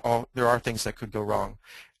because there are things that could go wrong.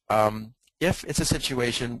 If it's a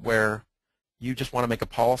situation where you just want to make a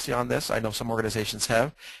policy on this, I know some organizations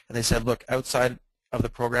have, and they said, look, outside of the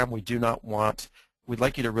program, we'd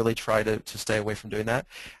like you to really try to stay away from doing that.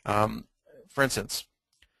 For instance,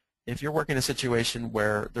 if you're working in a situation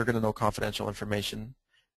where they're going to know confidential information,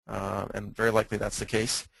 and very likely that's the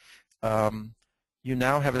case, you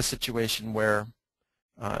now have a situation where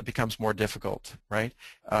it becomes more difficult, right?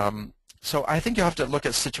 So I think you have to look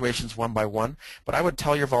at situations one by one, but I would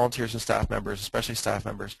tell your volunteers and staff members, especially staff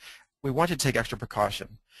members, we want you to take extra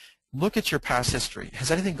precaution. Look at your past history. Has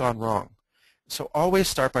anything gone wrong? So always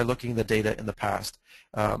start by looking at the data in the past.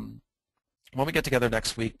 when we get together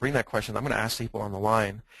next week, bring that question. I'm going to ask people on the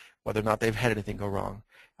line whether or not they've had anything go wrong.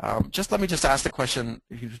 Just let me just ask the question.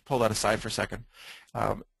 If you just pull that aside for a second,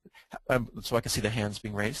 so I can see the hands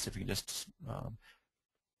being raised. If you can just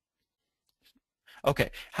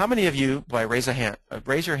okay. How many of you, by raise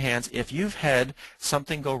your hands if you've had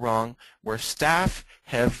something go wrong where staff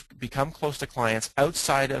have become close to clients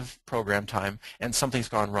outside of program time and something's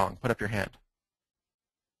gone wrong? Put up your hand.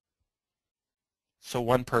 So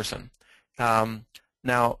one person.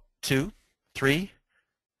 Now 2, 3.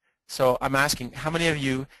 So I'm asking, how many of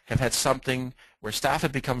you have had something where staff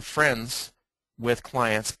have become friends with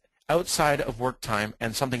clients outside of work time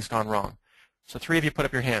and something's gone wrong? So 3 of you put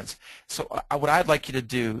up your hands. So what I'd like you to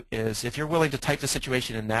do is, if you're willing to type the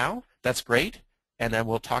situation in now, that's great, and then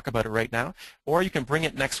we'll talk about it right now. Or you can bring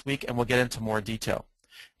it next week and we'll get into more detail.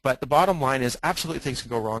 But the bottom line is, absolutely things can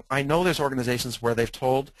go wrong. I know there's organizations where they've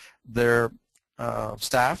told their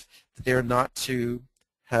staff that they're not to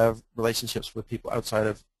have relationships with people outside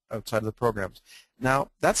of the programs. Now,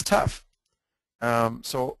 that's tough.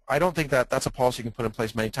 So I don't think that that's a policy you can put in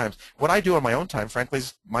place many times. What I do on my own time, frankly,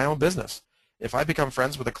 is my own business. If I become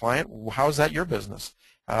friends with a client, how is that your business?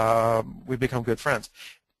 We become good friends.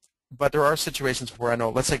 But there are situations where I know,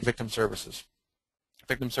 let's take victim services.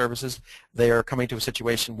 Victim services, they are coming to a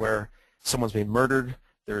situation where someone's being murdered.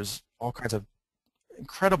 There's all kinds of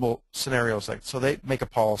incredible scenarios. So they make a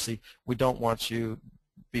policy. We don't want you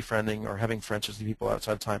befriending or having friendships with people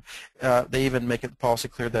outside of time. They even make it policy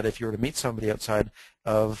clear that if you were to meet somebody outside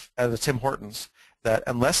of the Tim Hortons, that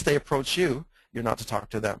unless they approach you, you're not to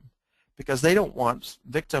talk to them. Because they don't want,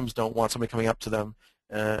 victims don't want somebody coming up to them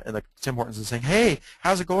in the Tim Hortons and saying, hey,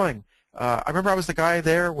 how's it going? I remember I was the guy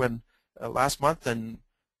there when last month and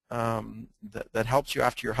that helped you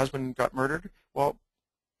after your husband got murdered. Well,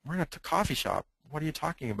 we're in a coffee shop. What are you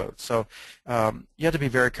talking about? So you have to be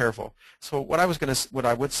very careful. So what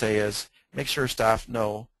I would say is make sure staff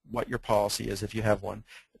know what your policy is if you have one.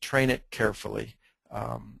 Train it carefully,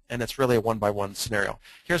 and it's really a one-by-one scenario.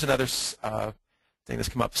 Here's another thing that's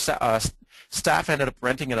come up. Staff ended up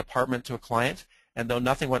renting an apartment to a client, and though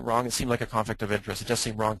nothing went wrong, it seemed like a conflict of interest. It just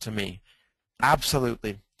seemed wrong to me.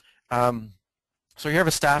 Absolutely. So you have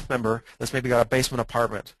a staff member that's maybe got a basement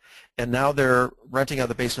apartment, and now they're renting out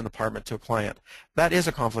the basement apartment to a client. That is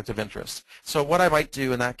a conflict of interest. So what I might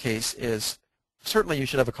do in that case is, certainly you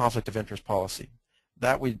should have a conflict of interest policy.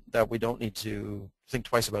 That we don't need to think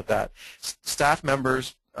twice about that. Staff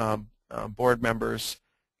members, board members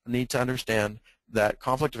need to understand that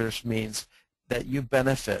conflict of interest means that you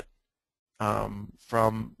benefit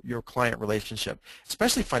from your client relationship,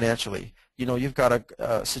 especially financially. You know, you've got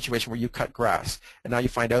a situation where you cut grass, and now you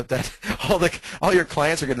find out that all your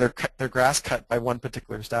clients are getting their grass cut by one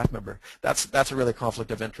particular staff member. That's a really conflict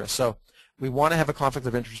of interest. So we want to have a conflict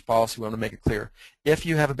of interest policy. We want to make it clear. If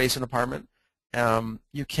you have a basement apartment,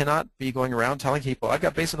 you cannot be going around telling people, I've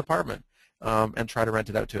got a basement apartment, and try to rent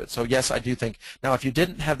it out to it. So yes, I do think. Now, if you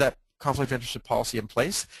didn't have that conflict of interest policy in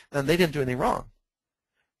place, then they didn't do anything wrong.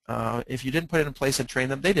 If you didn't put it in place and train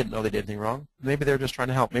them, they didn't know they did anything wrong. Maybe they were just trying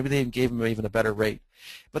to help. Maybe they gave them even a better rate.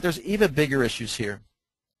 But there's even bigger issues here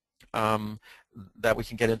that we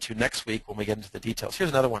can get into next week when we get into the details. Here's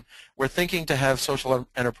another one. We're thinking to have social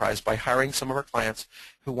enterprise by hiring some of our clients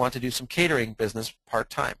who want to do some catering business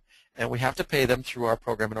part-time. And we have to pay them through our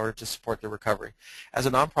program in order to support their recovery. As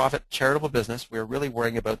a nonprofit charitable business, we are really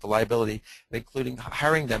worrying about the liability of including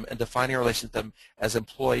hiring them and defining our relationship with them as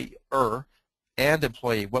employer and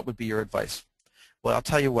employee. What would be your advice? Well, I'll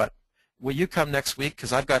tell you what. Will you come next week?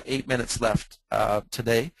 Because I've got 8 minutes left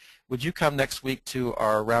today. Would you come next week to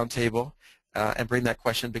our roundtable and bring that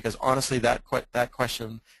question? Because honestly, that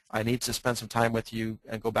question, I need to spend some time with you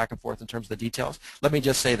and go back and forth in terms of the details. Let me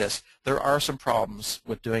just say this. There are some problems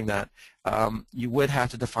with doing that. You would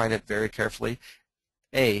have to define it very carefully.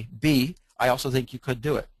 A. B. I also think you could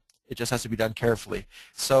do it. It just has to be done carefully.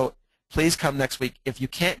 So please come next week. If you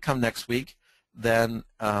can't come next week, then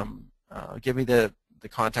give me the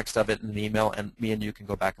context of it in an email, and me and you can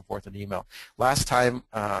go back and forth in email. Last time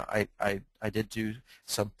I did do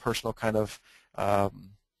some personal kind of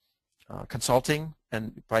consulting,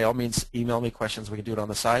 and by all means email me questions. We can do it on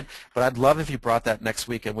the side, but I'd love if you brought that next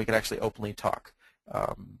week and we could actually openly talk,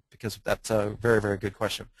 because that's a very, very good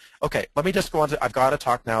question. Okay, let me just go on to, I've got to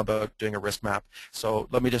talk now about doing a risk map, so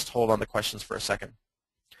let me just hold on the questions for a second.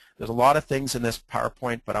 There's a lot of things in this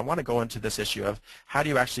PowerPoint, but I want to go into this issue of how do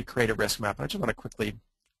you actually create a risk map. And I just want to quickly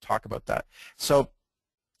talk about that. So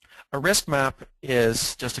a risk map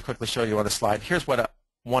is, just to quickly show you on the slide, here's what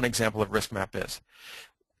one example of risk map is.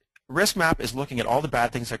 Risk map is looking at all the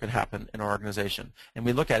bad things that could happen in our organization. And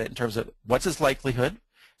we look at it in terms of what's its likelihood.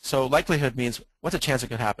 So likelihood means what's a chance it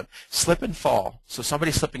could happen? Slip and fall. So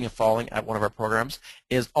somebody slipping and falling at one of our programs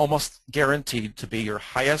is almost guaranteed to be your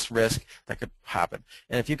highest risk that could happen.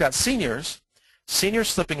 And if you've got seniors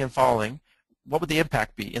slipping and falling, what would the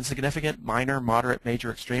impact be? Insignificant, minor, moderate,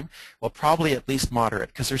 major, extreme? Well, probably at least moderate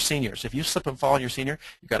because they're seniors. If you slip and fall and you're senior,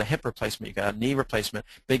 you've got a hip replacement, you've got a knee replacement,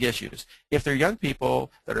 big issues. If they're young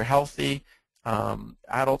people that are healthy,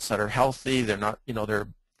 adults that are healthy, they're not, their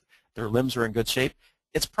limbs are in good shape,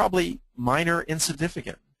 it's probably minor,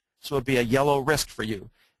 insignificant. So it would be a yellow risk for you,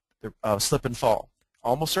 slip and fall.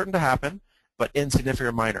 Almost certain to happen, but insignificant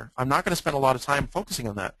or minor. I'm not going to spend a lot of time focusing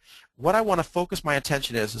on that. What I want to focus my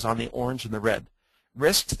attention is on the orange and the red.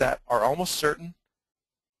 Risks that are almost certain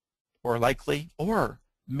or likely or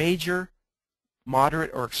major,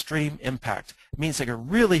 moderate, or extreme impact. It means they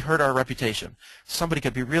could really hurt our reputation. Somebody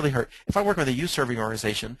could be really hurt. If I'm working with a youth serving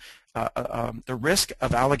organization, the risk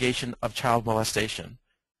of allegation of child molestation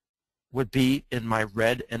would be in my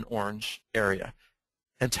red and orange area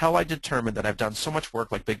until I determine that I've done so much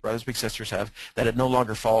work like Big Brothers Big Sisters have that it no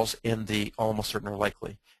longer falls in the almost certain or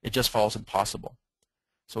likely. It just falls in possible.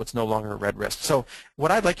 So it's no longer a red risk. So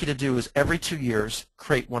what I'd like you to do is every 2 years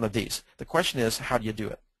create one of these. The question is, how do you do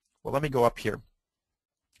it? Well, let me go up here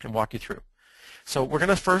and walk you through. So we're going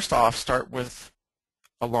to first off start with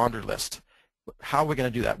a laundry list. How are we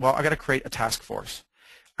going to do that? Well, I've got to create a task force.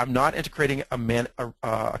 I'm not into creating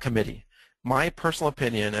a committee. My personal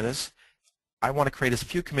opinion is I want to create as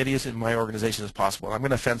few committees in my organization as possible. I'm going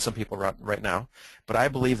to offend some people right now, but I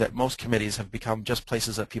believe that most committees have become just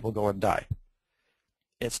places that people go and die.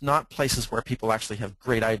 It's not places where people actually have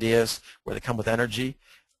great ideas, where they come with energy.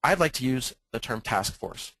 I'd like to use the term task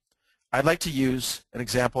force. I'd like to use an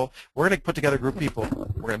example. We're going to put together a group of people.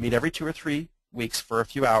 We're going to meet every 2 or 3 weeks for a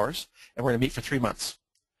few hours, and we're going to meet for 3 months.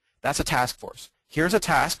 That's a task force. Here's a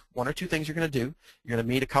task, 1 or 2 things you're going to do. You're going to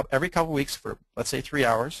meet every couple of weeks for, let's say, 3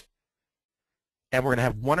 hours, and we're going to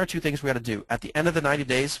have 1 or 2 things we got to do. At the end of the 90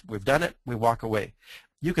 days, we've done it, we walk away.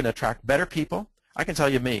 You can attract better people. I can tell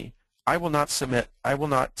you me, I will not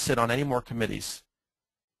sit on any more committees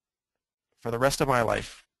for the rest of my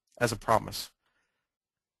life as a promise.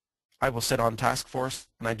 I will sit on task force,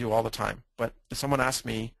 and I do all the time. But if someone asks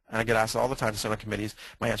me, and I get asked all the time to sit on committees,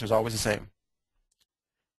 my answer is always the same.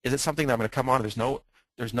 Is it something that I'm going to come on?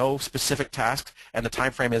 There's no specific task, and the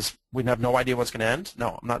time frame is we have no idea what's going to end?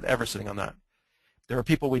 No, I'm not ever sitting on that. There are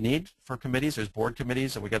people we need for committees. There's board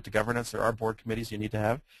committees, and we get to governance. There are board committees you need to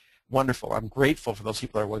have. Wonderful. I'm grateful for those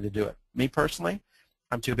people that are willing to do it. Me personally,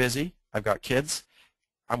 I'm too busy. I've got kids.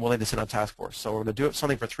 I'm willing to sit on task force. So we're going to do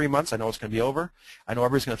something for 3 months. I know it's going to be over. I know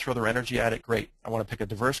everybody's going to throw their energy at it. Great. I want to pick a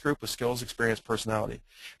diverse group with skills, experience, personality.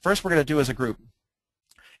 First, we're going to do as a group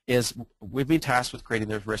is we've been tasked with creating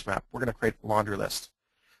this risk map. We're going to create a laundry list.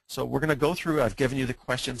 So we're going to go through. I've given you the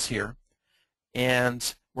questions here,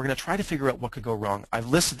 and we're going to try to figure out what could go wrong. I've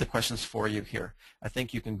listed the questions for you here. I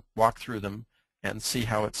think you can walk through them and see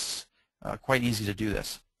how it's quite easy to do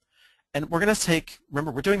this. And we're going to take,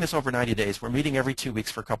 remember, we're doing this over 90 days. We're meeting every 2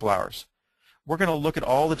 weeks for a couple hours. We're going to look at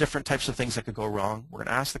all the different types of things that could go wrong. We're going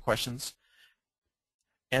to ask the questions.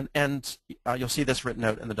 And you'll see this written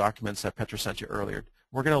out in the documents that Petra sent you earlier.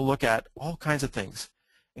 We're going to look at all kinds of things,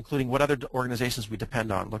 including what other organizations we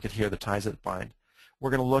depend on. Look at here, the ties that bind. We're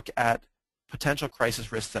going to look at potential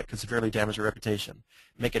crisis risks that could severely damage our reputation,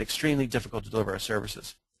 make it extremely difficult to deliver our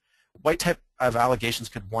services. What type of allegations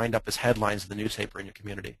could wind up as headlines in the newspaper in your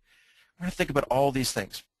community? We're going to think about all these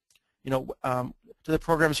things. You know, do the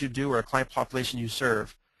programs you do or a client population you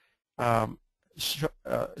serve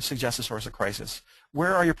suggest a source of crisis?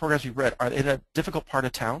 Where are your programs you read? Are they in a difficult part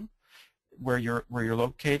of town where you're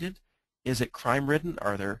located? Is it crime-ridden?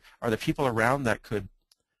 Are there people around that could,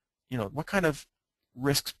 you know, what kind of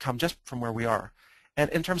risks come just from where we are? And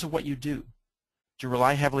in terms of what you do you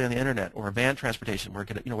rely heavily on the internet or van transportation? We're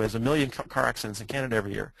going to, there's 1 million car accidents in Canada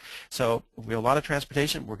every year. So we have a lot of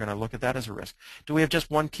transportation. We're going to look at that as a risk. Do we have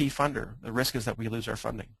just one key funder? The risk is that we lose our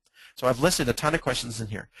funding. So I've listed a ton of questions in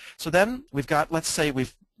here. So then we've got, let's say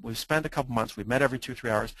we've spent a couple months. We've met every 2 or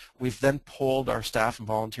 3 hours. We've then polled our staff and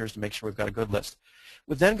volunteers to make sure we've got a good list.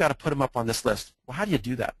 We've then got to put them up on this list. Well, how do you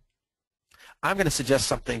do that? I'm going to suggest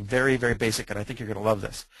something very, very basic, and I think you're going to love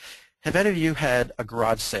this. Have any of you had a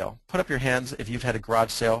garage sale? Put up your hands if you've had a garage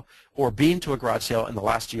sale or been to a garage sale in the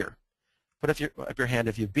last year. Put up your hand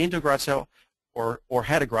if you've been to a garage sale or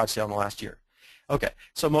had a garage sale in the last year. Okay,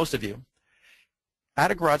 so most of you. At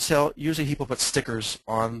a garage sale, usually people put stickers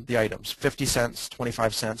on the items, 50 cents,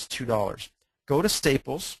 25 cents, $2. Go to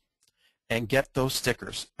Staples and get those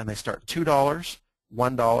stickers, and they start $2,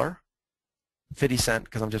 $1, 50 cent,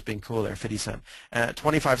 because I'm just being cool there, 50 cent,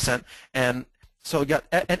 25 cent, and So you got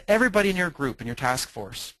and everybody in your group, in your task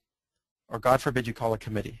force, or God forbid you call a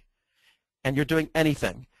committee, and you're doing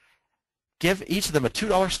anything, give each of them a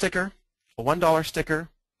 $2 sticker, a $1 sticker,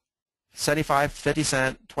 75, 50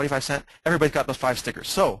 cent, 25 cent. Everybody's got those 5 stickers.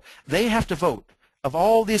 So they have to vote. Of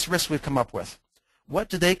all these risks we've come up with, what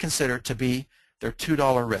do they consider to be their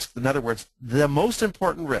 $2 risk? In other words, the most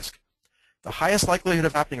important risk, the highest likelihood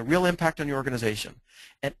of happening a real impact on your organization.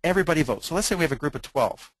 And everybody votes. So let's say we have a group of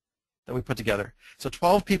 12 that we put together. So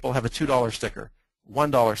 12 people have a $2 sticker,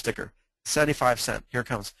 $1 sticker, 75 cent, here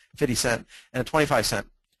comes 50 cent, and a 25 cent.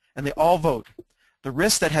 And they all vote. The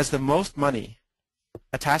risk that has the most money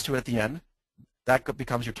attached to it at the end, that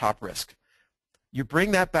becomes your top risk. You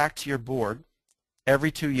bring that back to your board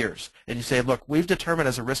every 2 years, and you say, look, we've determined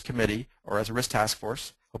as a risk committee or as a risk task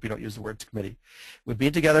force, hope you don't use the word committee, we've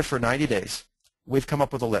been together for 90 days. We've come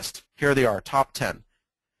up with a list. Here they are, top 10.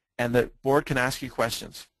 And the board can ask you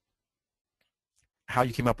questions, how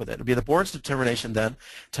you came up with it. It'll be the board's determination then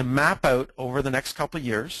to map out over the next couple of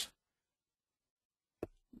years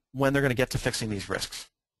when they're going to get to fixing these risks.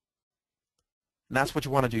 And that's what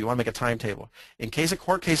you want to do. You want to make a timetable. In case a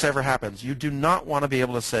court case ever happens, you do not want to be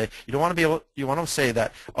able to say, you don't want to be able, you want to say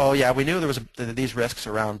that, oh yeah, we knew there was these risks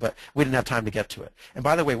around, but we didn't have time to get to it. And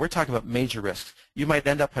by the way, we're talking about major risks. You might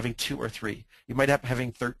end up having 2 or 3. You might end up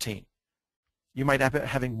having 13. You might end up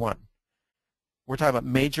having 1. We're talking about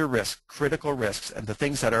major risks, critical risks, and the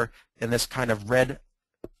things that are in this kind of red,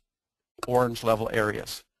 orange level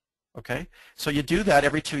areas. Okay, so you do that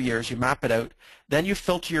every 2 years, you map it out, then you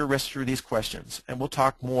filter your risk through these questions, and we'll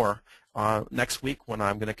talk more next week when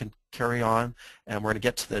I'm going to carry on, and we're going to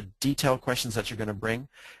get to the detailed questions that you're going to bring.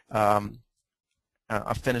 I'll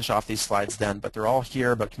finish off these slides then, but they're all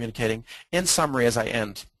here about communicating. In summary, as I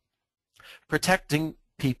end, protecting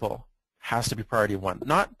people has to be priority 1,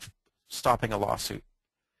 not stopping a lawsuit.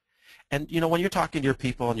 And you know, when you're talking to your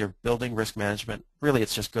people and you're building risk management, really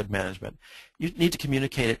it's just good management. You need to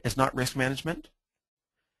communicate it as not risk management,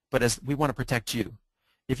 but as we want to protect you.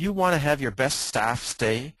 If you want to have your best staff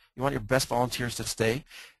stay, you want your best volunteers to stay,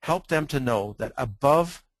 help them to know that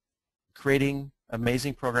above creating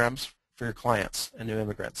amazing programs for your clients and new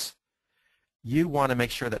immigrants, you want to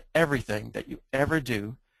make sure that everything that you ever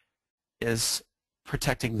do is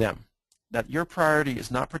protecting them. That your priority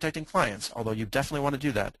is not protecting clients, although you definitely want to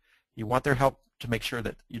do that. You want their help to make sure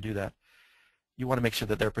that you do that. You want to make sure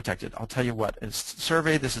that they're protected. I'll tell you what, in a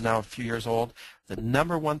survey, this is now a few years old, the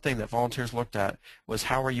 #1 thing that volunteers looked at was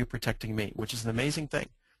how are you protecting me, which is an amazing thing.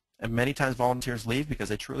 And many times volunteers leave because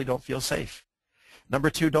they truly don't feel safe.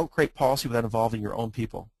 #2, don't create policy without involving your own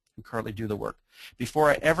people who currently do the work. Before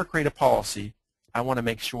I ever create a policy, I want to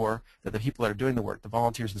make sure that the people that are doing the work, the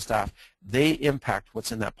volunteers and staff, they impact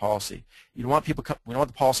what's in that policy. You don't want people, we don't want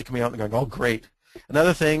the policy coming out and going, oh great.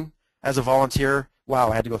 Another thing, as a volunteer, wow,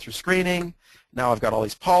 I had to go through screening, now I've got all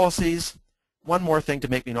these policies. One more thing to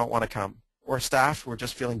make me not want to come. Or staff who are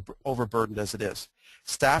just feeling overburdened as it is.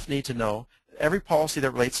 Staff need to know every policy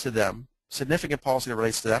that relates to them, significant policy that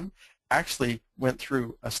relates to them, actually went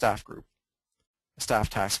through a staff group, a staff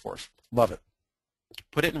task force. Love it.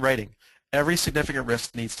 Put it in writing. Every significant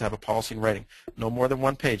risk needs to have a policy in writing. No more than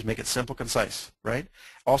 1 page. Make it simple, concise, right?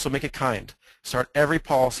 Also make it kind. Start every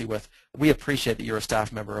policy with, we appreciate that you're a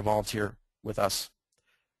staff member, a volunteer with us.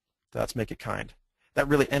 That's make it kind. That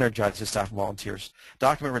really energizes staff and volunteers.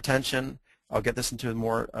 Document retention, I'll get this into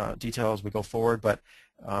more detail as we go forward, but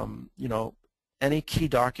you know, any key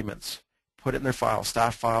documents, put it in their file,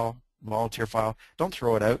 staff file, volunteer file. Don't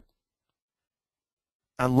throw it out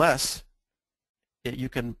unless you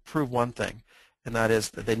can prove one thing, and that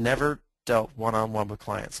is that they never dealt one-on-one with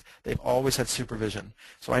clients. They've always had supervision.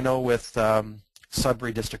 So I know with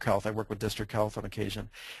Sudbury District Health, I work with District Health on occasion,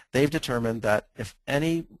 they've determined that if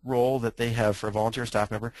any role that they have for a volunteer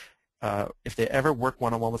staff member, if they ever work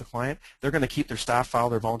one-on-one with a client, they're going to keep their staff file,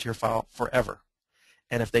 their volunteer file forever.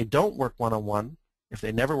 And if they don't work one-on-one, if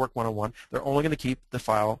they never work one-on-one, they're only going to keep the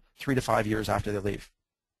file 3 to 5 years after they leave.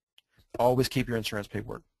 Always keep your insurance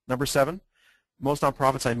paperwork. #7, most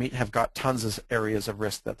nonprofits I meet have got tons of areas of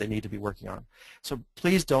risk that they need to be working on. So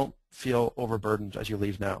please don't feel overburdened as you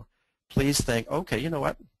leave now. Please think, okay, you know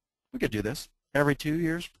what? We could do this. Every 2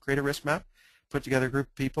 years, create a risk map, put together a group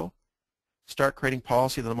of people, start creating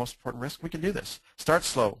policy of the most important risk. We can do this. Start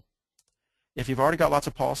slow. If you've already got lots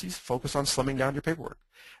of policies, focus on slimming down your paperwork.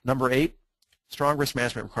 #8, strong risk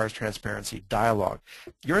management requires transparency, dialogue.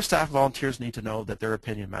 Your staff volunteers need to know that their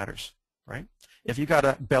opinion matters, right? If you got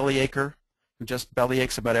a bellyacher who just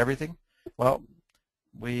bellyaches about everything, well,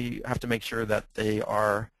 we have to make sure that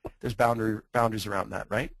there's boundaries around that,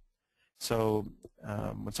 right? So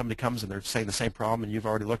when somebody comes and they're saying the same problem and you've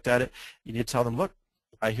already looked at it, you need to tell them, look,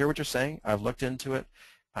 I hear what you're saying. I've looked into it.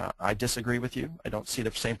 I disagree with you. I don't see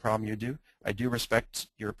the same problem you do. I do respect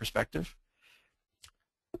your perspective.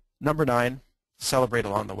 Number 9, celebrate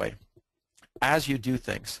along the way. As you do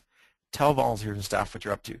things, tell volunteers and staff what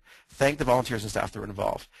you're up to. Thank the volunteers and staff that were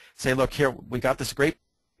involved. Say, look, here, we got this great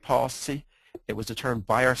policy. It was determined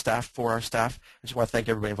by our staff, for our staff. I just want to thank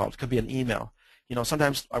everybody involved. It could be an email. You know,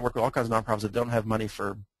 sometimes I work with all kinds of nonprofits that don't have money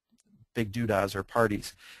for big doodads or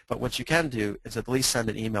parties. But what you can do is at least send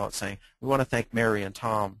an email saying, we want to thank Mary and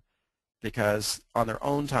Tom because on their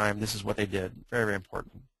own time, this is what they did. Very, very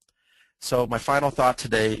important. So my final thought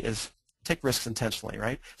today is take risks intentionally,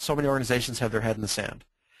 right? So many organizations have their head in the sand.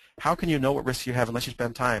 How can you know what risks you have unless you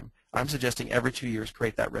spend time? I'm suggesting every 2 years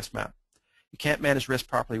create that risk map. You can't manage risk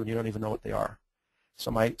properly when you don't even know what they are.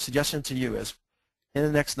 So my suggestion to you is in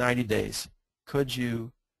the next 90 days, could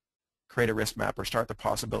you create a risk map or start the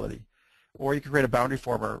possibility? Or you can create a boundary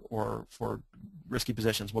form or for risky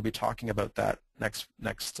positions. We'll be talking about that next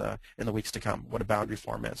in the weeks to come, what a boundary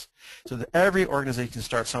form is. So that every organization can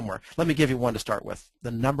start somewhere. Let me give you one to start with.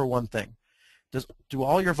 The number one thing. Do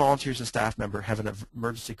all your volunteers and staff members have an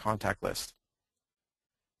emergency contact list?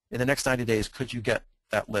 In the next 90 days, could you get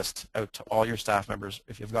that list out to all your staff members?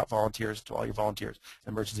 If you've got volunteers, to all your volunteers,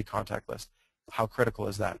 an emergency contact list. How critical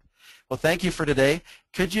is that? Well, thank you for today.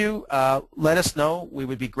 Could you let us know? We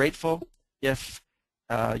would be grateful if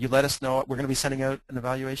you let us know. We're going to be sending out an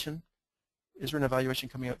evaluation. Is there an evaluation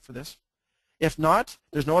coming out for this? If not,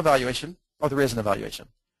 there's no evaluation. Oh, there is an evaluation.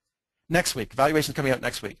 Next week. Evaluation coming out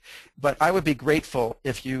next week. But I would be grateful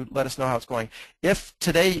if you let us know how it's going. If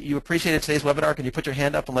today you appreciated today's webinar, can you put your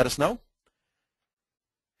hand up and let us know?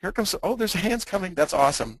 Here comes, oh, there's hands coming. That's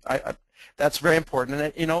awesome. That's very important.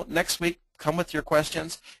 And, you know, next week, come with your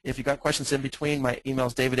questions. If you got questions in between, my email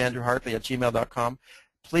is davidandrewhartley@gmail.com.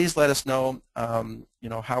 Please let us know, you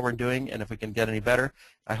know, how we're doing and if we can get any better.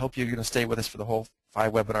 I hope you're going to stay with us for the whole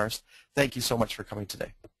 5 webinars. Thank you so much for coming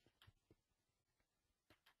today.